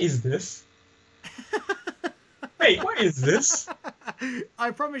 Mate, what is this? Wait, what is this? I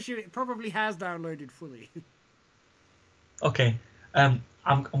promise you, it probably has downloaded fully. Okay, I'm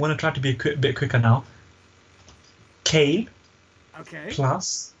gonna try to be a bit quicker now. Kale. Okay.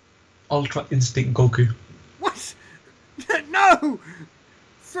 Plus Ultra Instinct Goku. What? No!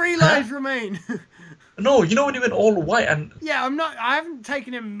 3 lives remain. No, you know when he went all white and... Yeah, I haven't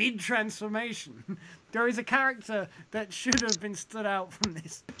taken him mid-transformation. There is a character that should have been stood out from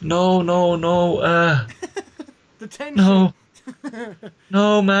this. No, The tension. No.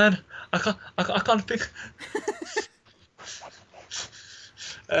 No, man. I can't think.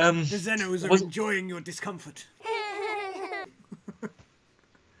 The Zenos are enjoying your discomfort.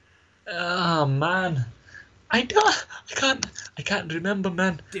 Oh, man. I can't remember,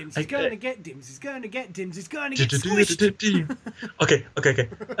 man. Dimzy's going to get squished. Okay.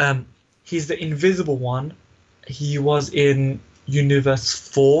 He's the invisible one. He was in Universe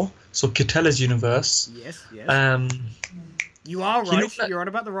 4, so Kitela's universe. Yes. You are right. You're on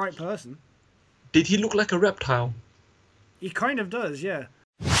about the right person. Did he look like a reptile? He kind of does, yeah.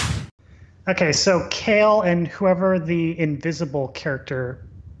 Okay, so Kale and whoever the invisible character,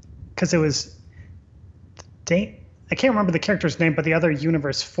 because it was... I can't remember the character's name, but the other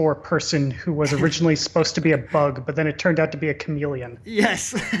Universe 4 person who was originally supposed to be a bug, but then it turned out to be a chameleon.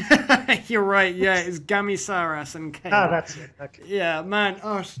 Yes, you're right. Yeah, it's Gamisaras and Kale. Ah, that's it. Okay. Yeah, man.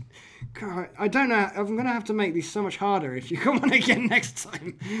 Oh, God, I don't know. I'm gonna have to make these so much harder if you come on again next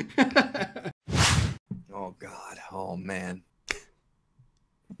time. Oh God. Oh man.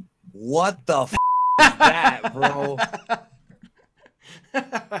 What the f is that, bro?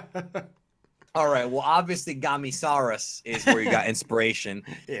 All right, well, obviously Gamisaurus is where you got inspiration.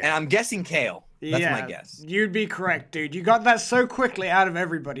 And I'm guessing Kale. That's my guess. You'd be correct, dude. You got that so quickly out of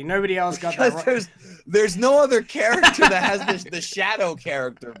everybody. Nobody else got that right. There's no other character that has the shadow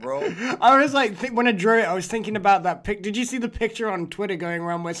character, bro. I was like, when I drew it, I was thinking about that pic. Did you see the picture on Twitter going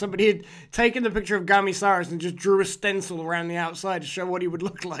around where somebody had taken the picture of Gamisaurus and just drew a stencil around the outside to show what he would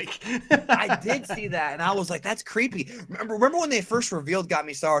look like? I did see that, and I was like, that's creepy. Remember when they first revealed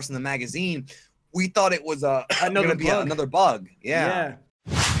Gamisaurus in the magazine? We thought it was another bug. Yeah.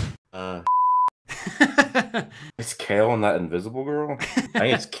 Is Kale and that invisible girl? I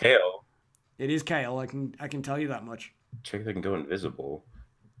think it's Kale. It is Kale. I can tell you that much. Chick that can go invisible,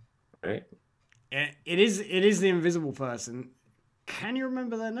 right? It is the invisible person. Can you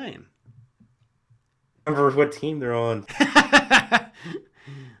remember their name? Remember what team they're on?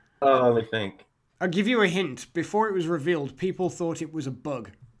 Let me think. I'll give you a hint. Before it was revealed, people thought it was a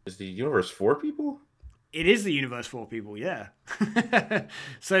bug. Is the Universe 4 people? It is the Universe 4 people, yeah.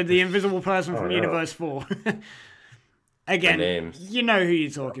 So the invisible person from Universe 4. Again, you know who you're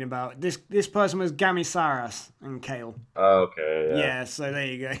talking about. This person was Gamisaurus and Kale. Okay, yeah. Yeah, so there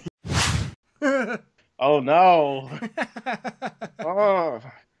you go. Oh no.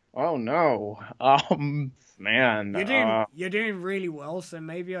 Oh no. Man. You're doing really well, so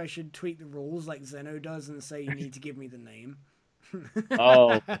maybe I should tweak the rules like Zeno does and say you need to give me the name.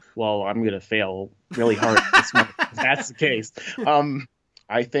 Oh, well, I'm gonna fail really hard this month if that's the case.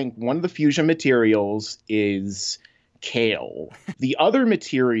 I think one of the fusion materials is kale. The other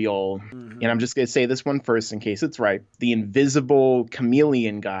material, and I'm just going to say this one first in case it's right, the invisible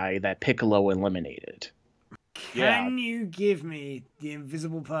chameleon guy that Piccolo eliminated. Can you give me the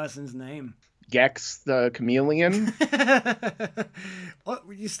invisible person's name? Gex the chameleon.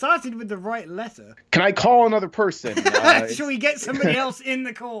 You started with the right letter. Can I call another person? Shall we get somebody else in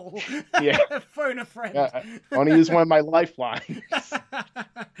the call? Yeah. Phone a friend. I want to use one of my lifelines.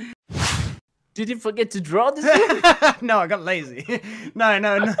 Did you forget to draw this? No, I got lazy. No.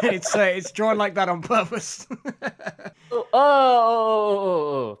 It's drawn like that on purpose.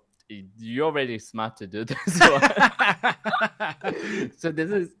 Oh. You're already smart to do this one. So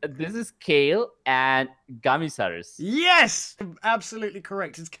this is Kale and Gamisaurus. Yes, absolutely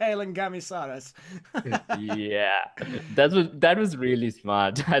correct. It's Kale and Gamisaurus. Yeah, that was really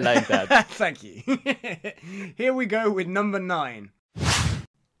smart. I like that. Thank you. Here we go with number 9.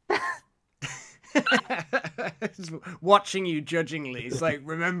 Watching you judgingly. It's like,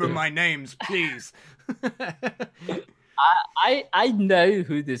 remember my names, please. I know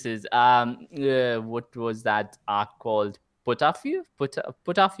who this is. What was that arc called? Potafu,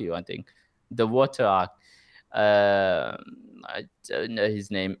 I think. The water arc. I don't know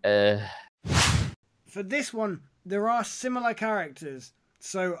his name. For this one, there are similar characters,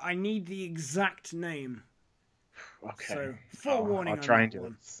 so I need the exact name. Okay. So, forewarning I'll on try that and do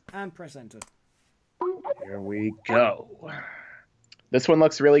one. it. And press enter. Here we go. This one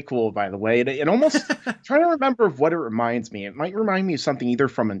looks really cool, by the way. It almost trying to remember of what it reminds me. It might remind me of something either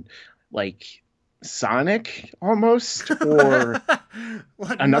from Sonic almost, or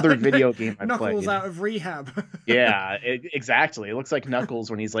another video game I played. Knuckles out of rehab. Yeah, exactly. It looks like Knuckles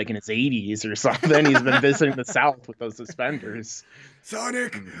when he's like in his 80s or something. He's been visiting the South with those suspenders.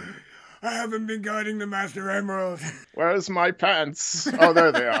 Sonic, I haven't been guarding the Master Emerald. Where's my pants? Oh,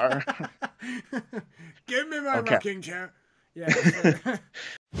 there they are. Give me my rocking chair. Yeah.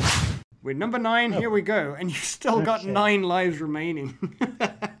 With number 9, here we go. And you've still got 9 lives remaining.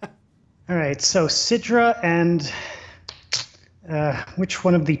 All right, so Sidra and which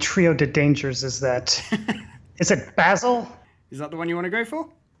one of the Trio de Dangers is that? Is it Basil? Is that the one you want to go for?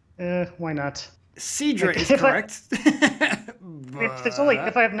 Why not? Sidra is correct.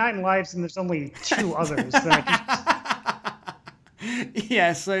 If I have 9 lives and there's only 2 others, then I can...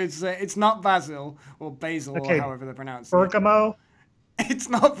 Yeah, so it's not Basil or Basil or however they pronounce it. Bergamo? It's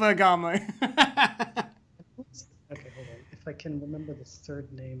not Bergamo. Okay, hold on. If I can remember the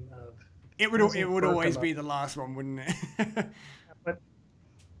third name of... It would always be the last one, wouldn't it? But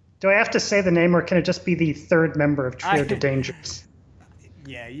do I have to say the name, or can it just be the third member of Trio de Dangers?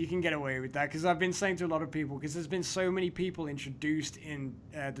 Yeah, you can get away with that, because I've been saying to a lot of people, because there's been so many people introduced in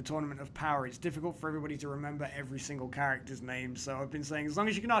the Tournament of Power, it's difficult for everybody to remember every single character's name. So I've been saying, as long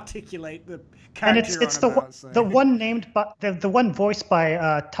as you can articulate the character, and it's the one named, but the one voiced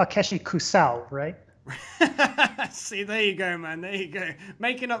by Takeshi Kusao, right? See, there you go, man. There you go.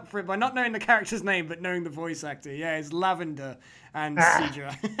 Making up for it by not knowing the character's name, but knowing the voice actor. Yeah, it's Lavender and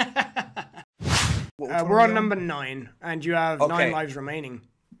Sidra. We're on number 9, and you have 9 lives remaining.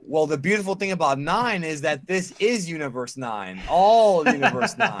 Well, the beautiful thing about 9 is that this is Universe 9. All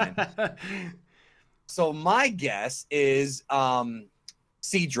Universe 9. So my guess is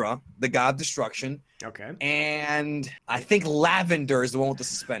Sidra, the God of Destruction. Okay. And I think Lavender is the one with the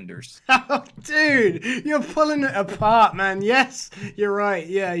suspenders. Oh, dude, you're pulling it apart, man. Yes, you're right.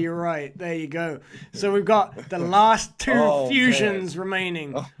 Yeah, you're right. There you go. So we've got the last 2 fusions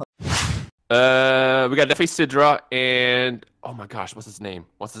remaining. We got definitely Sidra and oh my gosh, what's his name?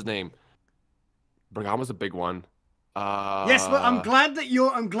 Bergamo's a big one. Yes, but I'm glad that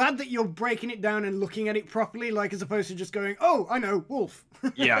you're breaking it down and looking at it properly, like as opposed to just going, "Oh, I know, wolf."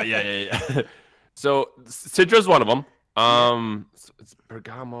 Yeah. So Sidra's one of them. So it's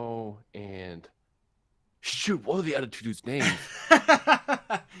Bergamo and shoot, what are the other 2 dudes' names?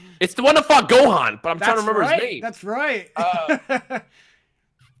 It's the one that fought Gohan, but I'm trying to remember his name. That's right.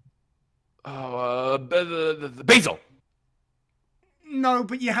 Basil. No,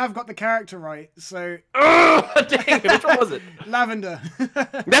 but you have got the character right, so... Dang it, which one was it? Lavender.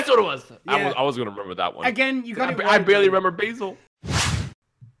 That's what it was. Yeah. I was going to remember that one. Again, you got it right. I barely remember Basil.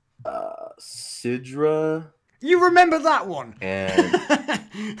 Sidra. You remember that one? And... I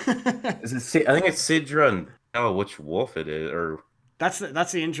think it's Sidra and... Oh, which wolf it is, or... That's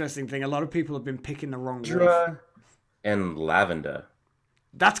the interesting thing. A lot of people have been picking the wrong wolf. Sidra and Lavender.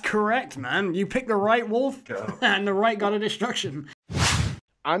 That's correct, man. You picked the right wolf and the right God of Destruction.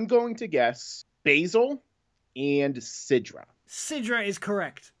 I'm going to guess Basil and Sidra. Sidra is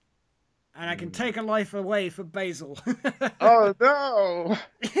correct. And I can take a life away for Basil. Oh no!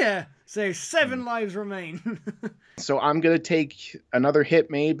 Yeah, so 7 lives remain. So I'm gonna take another hit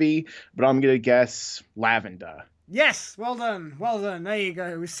maybe, but I'm gonna guess Lavender. Yes, well done, well done. There you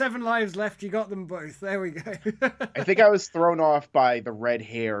go. With 7 lives left, you got them both. There we go. I think I was thrown off by the red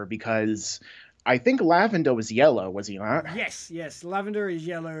hair because I think Lavender was yellow, was he not? Yes. Lavender is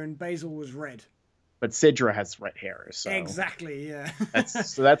yellow and Basil was red. But Sidra has red hair, so Exactly, yeah.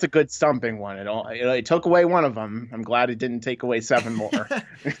 that's a good stumping one. It took away one of them. I'm glad it didn't take away 7 more.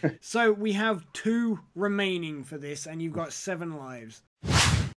 So we have 2 remaining for this, and you've got 7 lives.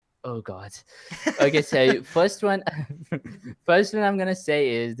 Oh God. Okay, so first one I'm gonna say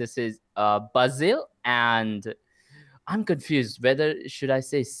is this is Basil, and I'm confused whether should I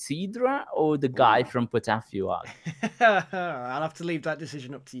say Sidra or the guy from Putafuag. I'll have to leave that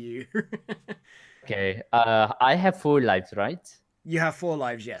decision up to you. Okay, I have 4 lives, right? You have 4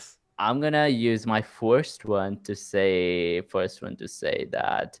 lives, yes. I'm gonna use my first one to say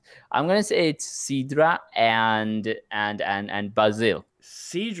that I'm gonna say it's Sidra and Basil.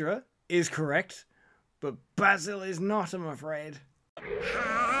 Sidra is correct, but Basil is not, I'm afraid.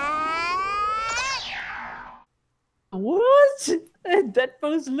 What? That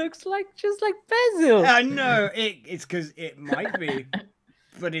pose looks just like Basil. I know, it's because it might be,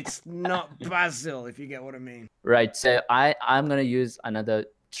 but it's not Basil, if you get what I mean. Right, so I'm gonna use another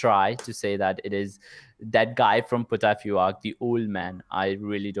try to say that it is that guy from Putafuag, the old man. I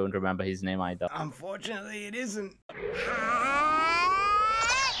really don't remember his name either. Unfortunately, it isn't.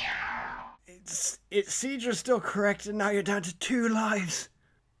 It's Sidra still correct, and now you're down to 2 lives.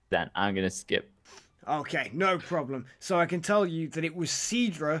 Then I'm gonna skip. Okay, no problem. So I can tell you that it was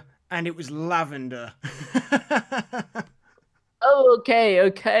Sidra and it was Lavender. Oh,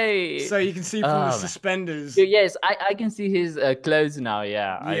 okay. So you can see from the suspenders. Yes, I can see his clothes now.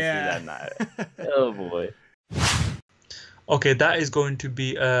 Yeah, I see that now. Oh boy. Okay, that is going to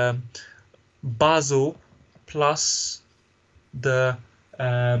be Basil plus the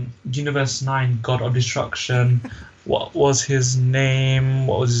Universe 9 God of Destruction. What was his name?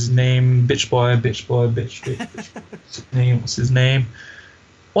 Bitch boy.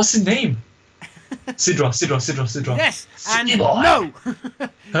 What's his name? Sidra. Yes, and no!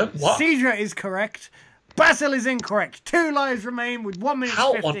 Huh? What? Sidra is correct. Basil is incorrect. 2 lives remain with 1 minute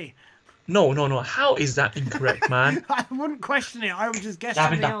 50. No. How is that incorrect, man? I wouldn't question it. I would just guess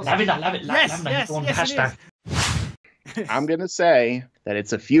something else. Yes, it is. I'm going to say that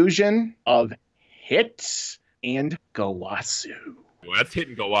it's a fusion of Hit and Gowasu. Well, that's Hit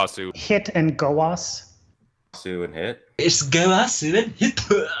and Gowasu. Hit and Gowas. Gowasu and Hit. It's Gowasu and Hit.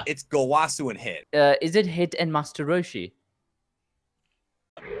 It's Gowasu and Hit. Is it Hit and Master Roshi?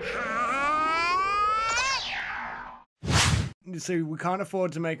 So we can't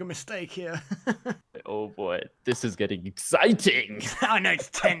afford to make a mistake here. Oh boy, this is getting exciting. I know it's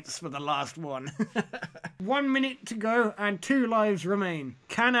tense for the last one. 1 minute to go and 2 lives remain.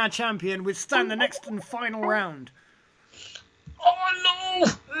 Can our champion withstand the next and final round? Oh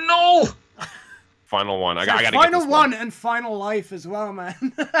no! Final one. I So gotta final get this one. and final life as well, man.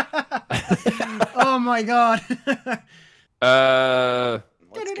 Oh my god.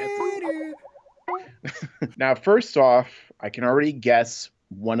 Let's get Now, first off, I can already guess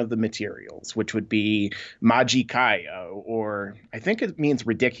one of the materials, which would be Majikayo, or I think it means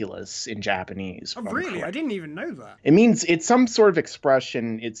ridiculous in Japanese. Oh, really? I didn't even know that. It means it's some sort of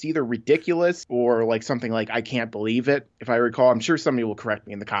expression. It's either ridiculous or like something like I can't believe it, if I recall. I'm sure somebody will correct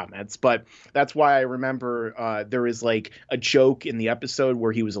me in the comments, but that's why I remember there is like a joke in the episode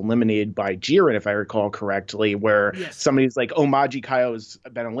where he was eliminated by Jiren, if I recall correctly, where somebody's like, oh, Majikayo's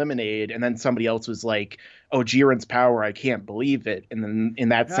been eliminated, and then somebody else was like, oh, Jiren's power, I can't believe it. And then in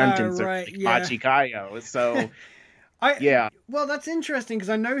that sentence, right, like, Majikayo. So, Well, that's interesting because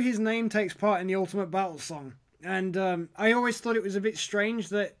I know his name takes part in the Ultimate Battle song. And I always thought it was a bit strange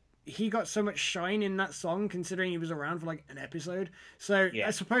that he got so much shine in that song, considering he was around for like an episode. So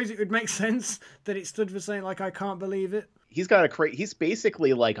I suppose it would make sense that it stood for saying like, I can't believe it. He's got he's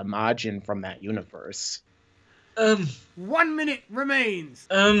basically like a Majin from that universe. 1 minute remains.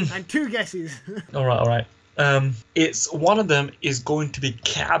 And 2 guesses. All right. It's one of them is going to be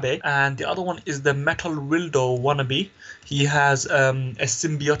Kabe, and the other one is the Metal Rildo wannabe. He has a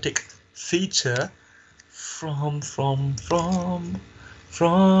symbiotic feature from.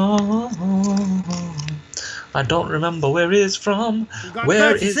 I don't remember where he's from. We've got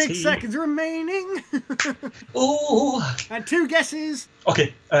Where 36 is he? seconds remaining. Oh. And 2 guesses.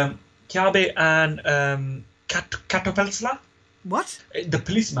 Okay. Kabe and Katopelsla. What? The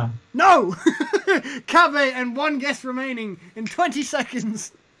policeman. No! Kabe and 1 guess remaining in 20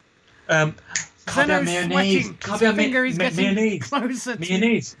 seconds. Caviar Zeno's mayonnaise. sweating. Caviar His finger is getting mayonnaise. closer to...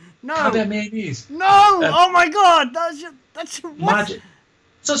 Mayonnaise. No. Caviar mayonnaise. No! Oh my god! That's your... What?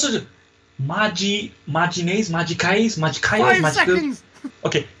 So. Maginaise. 5 seconds!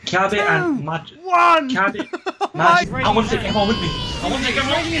 Okay, caviar and 1! Caviar. Mike, I want to take everyone with me. I want to take He's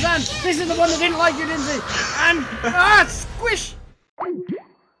everyone. raising his hand. This is the one that didn't like you, Dimzy. And squish.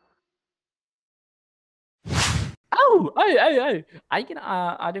 Oh! I can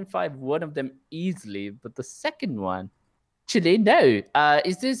identify one of them easily, but the second one, actually, no.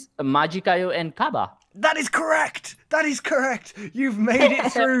 Is this Magikayo and Kaba? That is correct. That is correct. You've made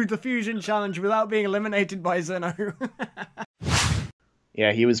it through the fusion challenge without being eliminated by Zeno.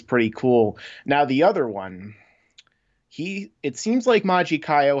 Yeah, he was pretty cool. Now the other one, it seems like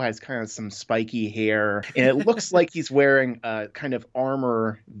Magikayo has kind of some spiky hair, and it looks like he's wearing a kind of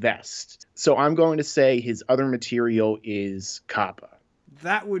armor vest. So I'm going to say his other material is Kappa.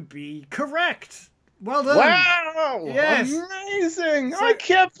 That would be correct. Well done. Wow! Yes. Amazing! I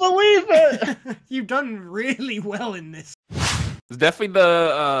can't believe it! You've done really well in this. It's definitely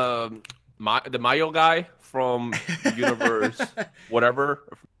the Mayo guy from Universe whatever.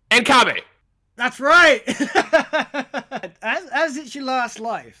 And Kabe! That's right! as it's your last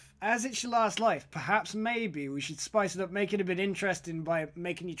life, perhaps maybe we should spice it up, make it a bit interesting by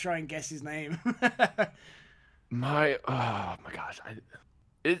making you try and guess his name. Oh my gosh.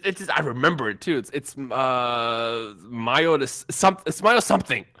 It's just, I remember it too. It's Mayo it's Mayo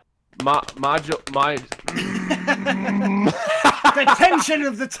something. The tension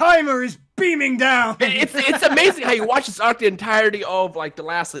of the timer is beaming down. It's amazing how you watch this arc the entirety of like the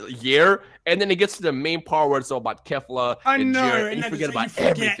last year, and then it gets to the main part where it's all about Kefla and Jiren, and you forget about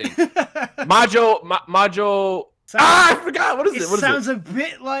everything. Majo. I forgot. What is it? It sounds a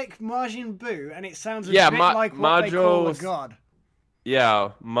bit like Majin Buu, and it sounds a bit like what Majo, they call a god.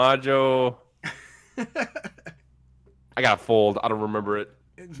 Yeah, Majo. I got fold. I don't remember it.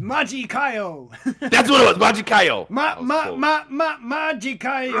 It's Magikayo. That's what it was. Magikayo.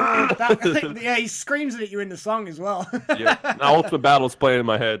 Magikayo. Yeah, he screams it at you in the song as well. Yeah. Now Ultimate Battle's playing in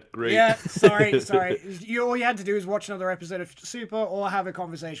my head. Great. Yeah, sorry. All you had to do is watch another episode of Super or have a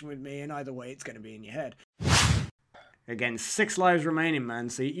conversation with me, and either way, it's going to be in your head. Again, 6 lives remaining, man.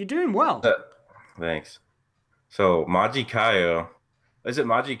 So you're doing well. Thanks. So Magikayo, is it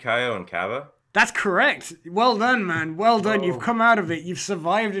Magikayo and Kaba? That's correct. Well done, man. Well done. You've come out of it. You've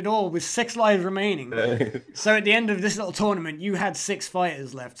survived it all with 6 lives remaining. So at the end of this little tournament, you had 6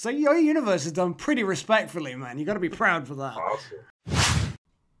 fighters left. So your universe has done pretty respectfully, man. You got to be proud for that. Awesome.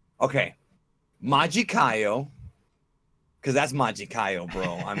 Okay, Magikayo, because that's Magikayo,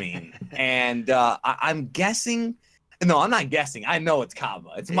 bro. I mean, and I'm guessing. No, I'm not guessing. I know it's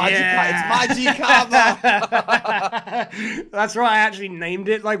Kaba. It's Magikayo. Yeah. It's Magikaba. That's right. I actually named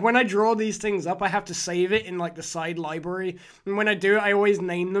it. Like when I draw these things up, I have to save it in like the side library. And when I do it, I always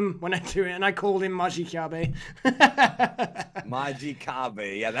name them when I do it. And I called him Magikabe.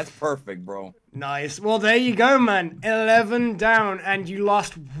 Magikabe. Yeah, that's perfect, bro. Nice. Well, there you go, man. 11 down, and you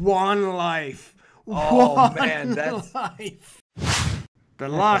lost 1 life. Oh, man, that's life. The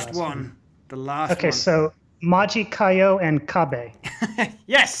last one. The last one. Okay, so Magikayo and Kabe.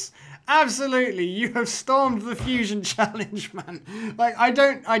 Yes, absolutely. You have stormed the fusion challenge, man. Like I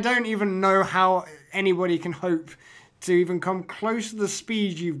don't even know how anybody can hope to even come close to the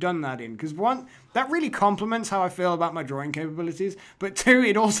speed you've done that in. Because 1, that really complements how I feel about my drawing capabilities. But 2,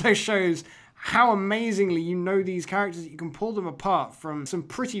 it also shows how amazingly you know these characters that you can pull them apart from some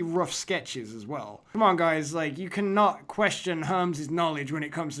pretty rough sketches as well. Come on, guys. Like you cannot question Herms' knowledge when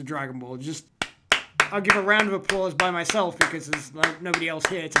it comes to Dragon Ball. Just I'll give a round of applause by myself because there's like nobody else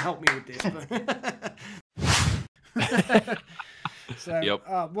here to help me with this. So, yep.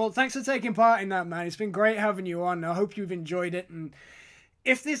 Well, thanks for taking part in that, man. It's been great having you on. I hope you've enjoyed it. And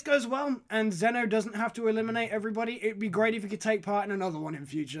if this goes well and Zeno doesn't have to eliminate everybody, it'd be great if you could take part in another one in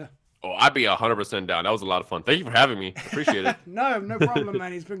future. Oh, I'd be 100% down. That was a lot of fun. Thank you for having me. Appreciate it. No problem,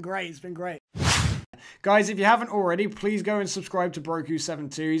 man. It's been great. It's been great. Guys, if you haven't already, please go and subscribe to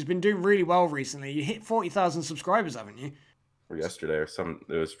Broku72. He's been doing really well recently. You hit 40,000 subscribers, haven't you? Or yesterday or something.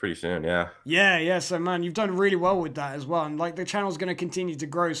 It was pretty soon, yeah. Yeah. So, man, you've done really well with that as well. And, like, the channel's going to continue to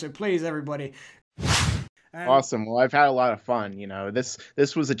grow. So, please, everybody. Awesome. Well, I've had a lot of fun. You know, this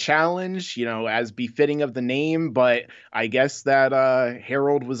was a challenge, you know, as befitting of the name, but I guess that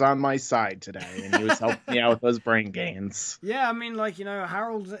Harold was on my side today, and he was helping me out with those brain gains. Yeah, I mean, like, you know,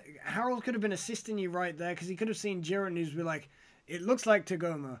 Harold could have been assisting you right there because he could have seen Jiren who's be like, it looks like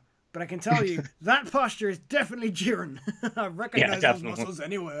Tagoma, but I can tell you that posture is definitely Jiren. I recognize those muscles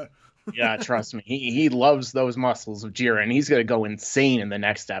anywhere. Yeah, trust me. He loves those muscles of Jiren. He's gonna go insane in the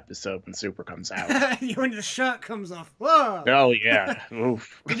next episode when Super comes out. When the shirt comes off. Whoa! Oh yeah.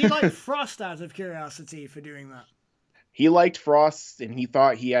 Oof. Did you like Frost out of curiosity for doing that? He liked Frost and he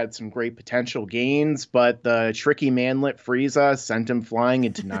thought he had some great potential gains, but the tricky manlet Frieza sent him flying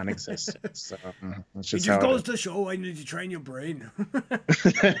into non-existence. So, that's just it just goes to show I need to train your brain.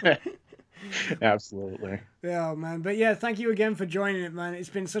 Absolutely. Yeah, man. But yeah, thank you again for joining it, man. It's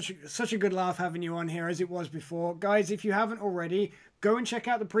been such a good laugh having you on here as it was before. Guys, if you haven't already, go and check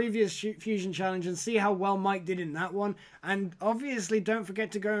out the previous Fusion Challenge and see how well Mike did in that one. And obviously, don't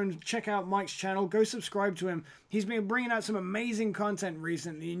forget to go and check out Mike's channel. Go subscribe to him. He's been bringing out some amazing content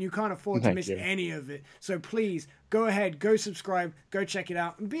recently, and you can't afford to miss any of it. So please, go ahead, go subscribe, go check it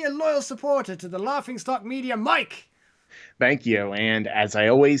out, and be a loyal supporter to the Laughingstock Media, Mike! Thank you, and as I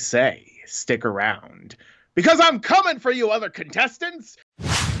always say, stick around, because I'm coming for you, other contestants!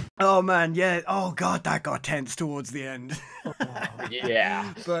 Oh man, yeah. Oh god, that got tense towards the end.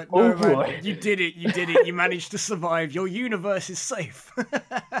 Yeah. But no, man, you did it. You did it. You managed to survive. Your universe is safe.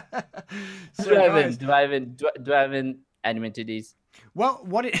 So, do I have an animated these? Well,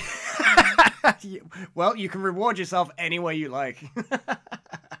 what it? Well, you can reward yourself any way you like.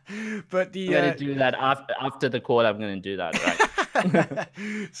 But I'm gonna do that after the call. I'm gonna do that, right?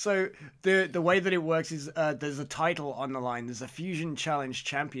 So the way that it works is there's a title on the line. There's a Fusion Challenge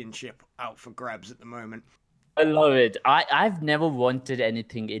Championship out for grabs at the moment. I love it. I've never wanted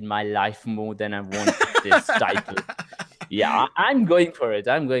anything in my life more than I wanted this title. Yeah, I'm going for it.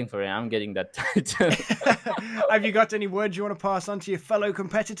 I'm getting that title. Have you got any words you want to pass on to your fellow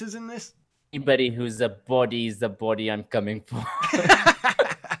competitors in this? Anybody who's a body is the body I'm coming for.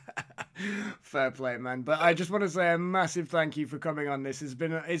 Fair play, man. But I just want to say a massive thank you for coming on this. It's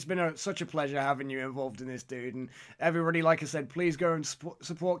been such a pleasure having you involved in this, dude. And everybody, like I said, please go and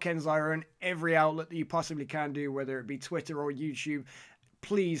support Ken Xyro in every outlet that you possibly can do, whether it be Twitter or YouTube.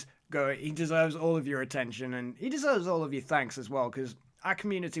 Please go. He deserves all of your attention, and he deserves all of your thanks as well, because our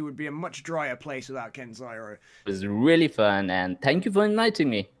community would be a much drier place without Ken Xyro. It was really fun, and thank you for inviting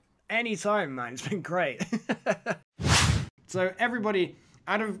me. Anytime, man. It's been great. So everybody,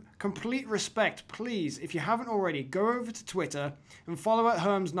 out of complete respect, please, if you haven't already, go over to Twitter and follow at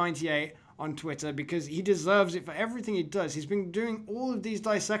Herms98 on Twitter, because he deserves it for everything he does. He's been doing all of these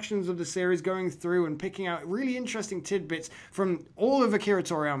dissections of the series, going through and picking out really interesting tidbits from all of Akira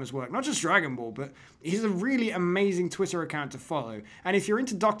Toriyama's work, not just Dragon Ball, but he's a really amazing Twitter account to follow. And if you're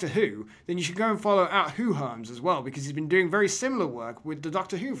into Doctor Who, then you should go and follow at Who Herms as well, because he's been doing very similar work with the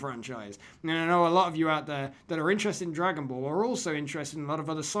Doctor Who franchise. And I know a lot of you out there that are interested in Dragon Ball are also interested in a lot of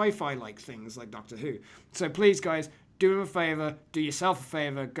other sci-fi-like things like Doctor Who. So please, guys, do him a favor, do yourself a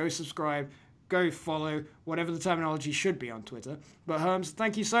favor, go subscribe, go follow, whatever the terminology should be on Twitter. But Herms,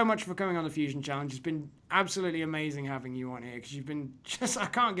 thank you so much for coming on the Fusion Challenge. It's been absolutely amazing having you on here, because you've been I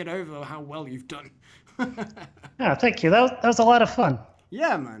can't get over how well you've done. Yeah, thank you. That was a lot of fun.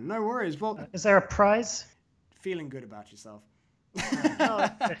 Yeah, man, no worries. Well, is there a prize? Feeling good about yourself.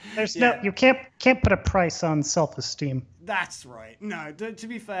 There's you can't put a price on self-esteem. That's right. No, to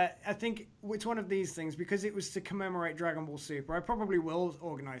be fair, I think it's one of these things, because it was to commemorate Dragon Ball Super. I probably will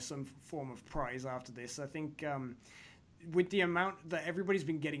organize some form of prize after this. I think with the amount that everybody's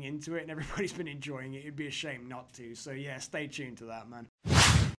been getting into it and everybody's been enjoying it, it'd be a shame not to. So yeah, stay tuned to that, man.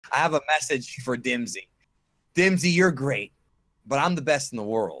 I have a message for Dimzy. Dimzy, you're great, but I'm the best in the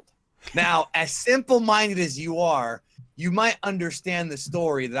world. Now, as simple-minded as you are, you might understand the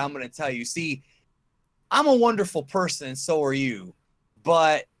story that I'm going to tell you. See, I'm a wonderful person, and so are you.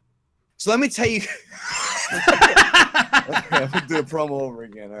 But, so let me tell you. Okay, I'm going to do a promo over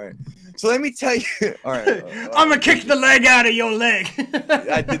again. All right. So let me tell you. All right. I'm going to kick the leg out of your leg.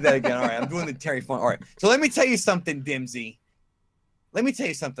 I did that again. All right. I'm doing the Terry Funk. All right. So let me tell you something, Dimzy. Let me tell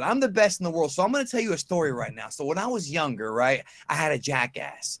you something. I'm the best in the world. So I'm going to tell you a story right now. So when I was younger, right, I had a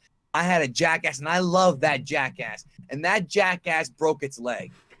jackass. And I love that jackass. And that jackass broke its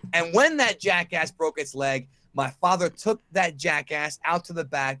leg. And when that jackass broke its leg, my father took that jackass out to the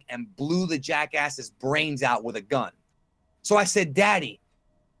back and blew the jackass's brains out with a gun. So I said, Daddy,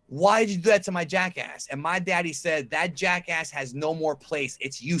 why did you do that to my jackass? And my daddy said, that jackass has no more place.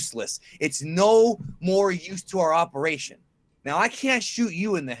 It's useless. It's no more use to our operation. Now, I can't shoot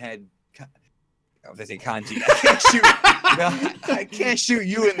you in the head. I was going to say Kanji. I can't shoot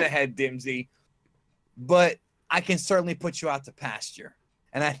you in the head, Dimzy. But I can certainly put you out to pasture.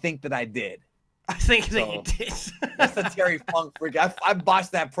 And I think that I did. I think that you did. That's the Terry Funk freak. I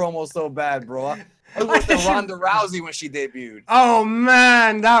botched that promo so bad, bro. It was the Ronda Rousey when she debuted. Oh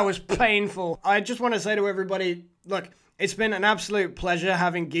man, that was painful. I just want to say to everybody, look, it's been an absolute pleasure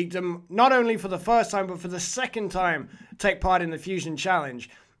having Geekdom, not only for the first time, but for the second time, take part in the Fusion Challenge.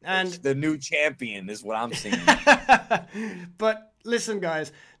 And the new champion is what I'm seeing. But listen,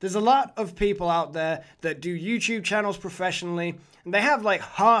 guys, there's a lot of people out there that do YouTube channels professionally, and they have like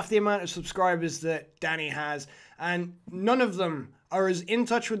half the amount of subscribers that Danny has, and none of them are as in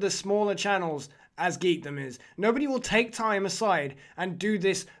touch with the smaller channels as Geekdom is. Nobody will take time aside and do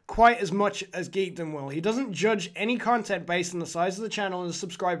this quite as much as Geekdom will. He doesn't judge any content based on the size of the channel and the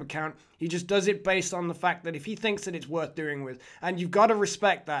subscriber count. He just does it based on the fact that if he thinks that it's worth doing with. And you've got to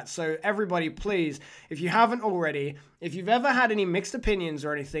respect that. So everybody, please, if you haven't already, if you've ever had any mixed opinions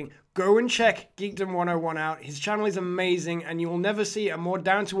or anything, go and check Geekdom 101 out. His channel is amazing, and you will never see a more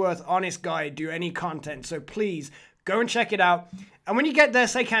down-to-earth, honest guy do any content. So please, go and check it out. And when you get there,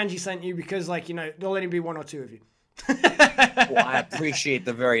 say Kanji sent you, because, like, you know, there'll only be one or two of you. Well, I appreciate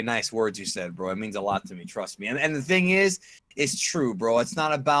the very nice words you said, bro. It means a lot to me, trust me. And the thing is, it's true, bro. It's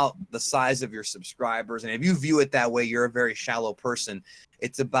not about the size of your subscribers. And if you view it that way, you're a very shallow person.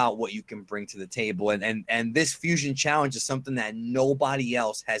 It's about what you can bring to the table. And this Fusion Challenge is something that nobody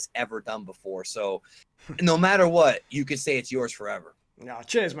else has ever done before. So no matter what, you can say it's yours forever. No,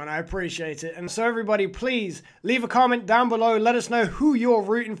 cheers, man. I appreciate it. And so everybody, please leave a comment down below. Let us know who you're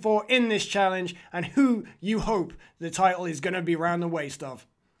rooting for in this challenge and who you hope the title is going to be round the waist of.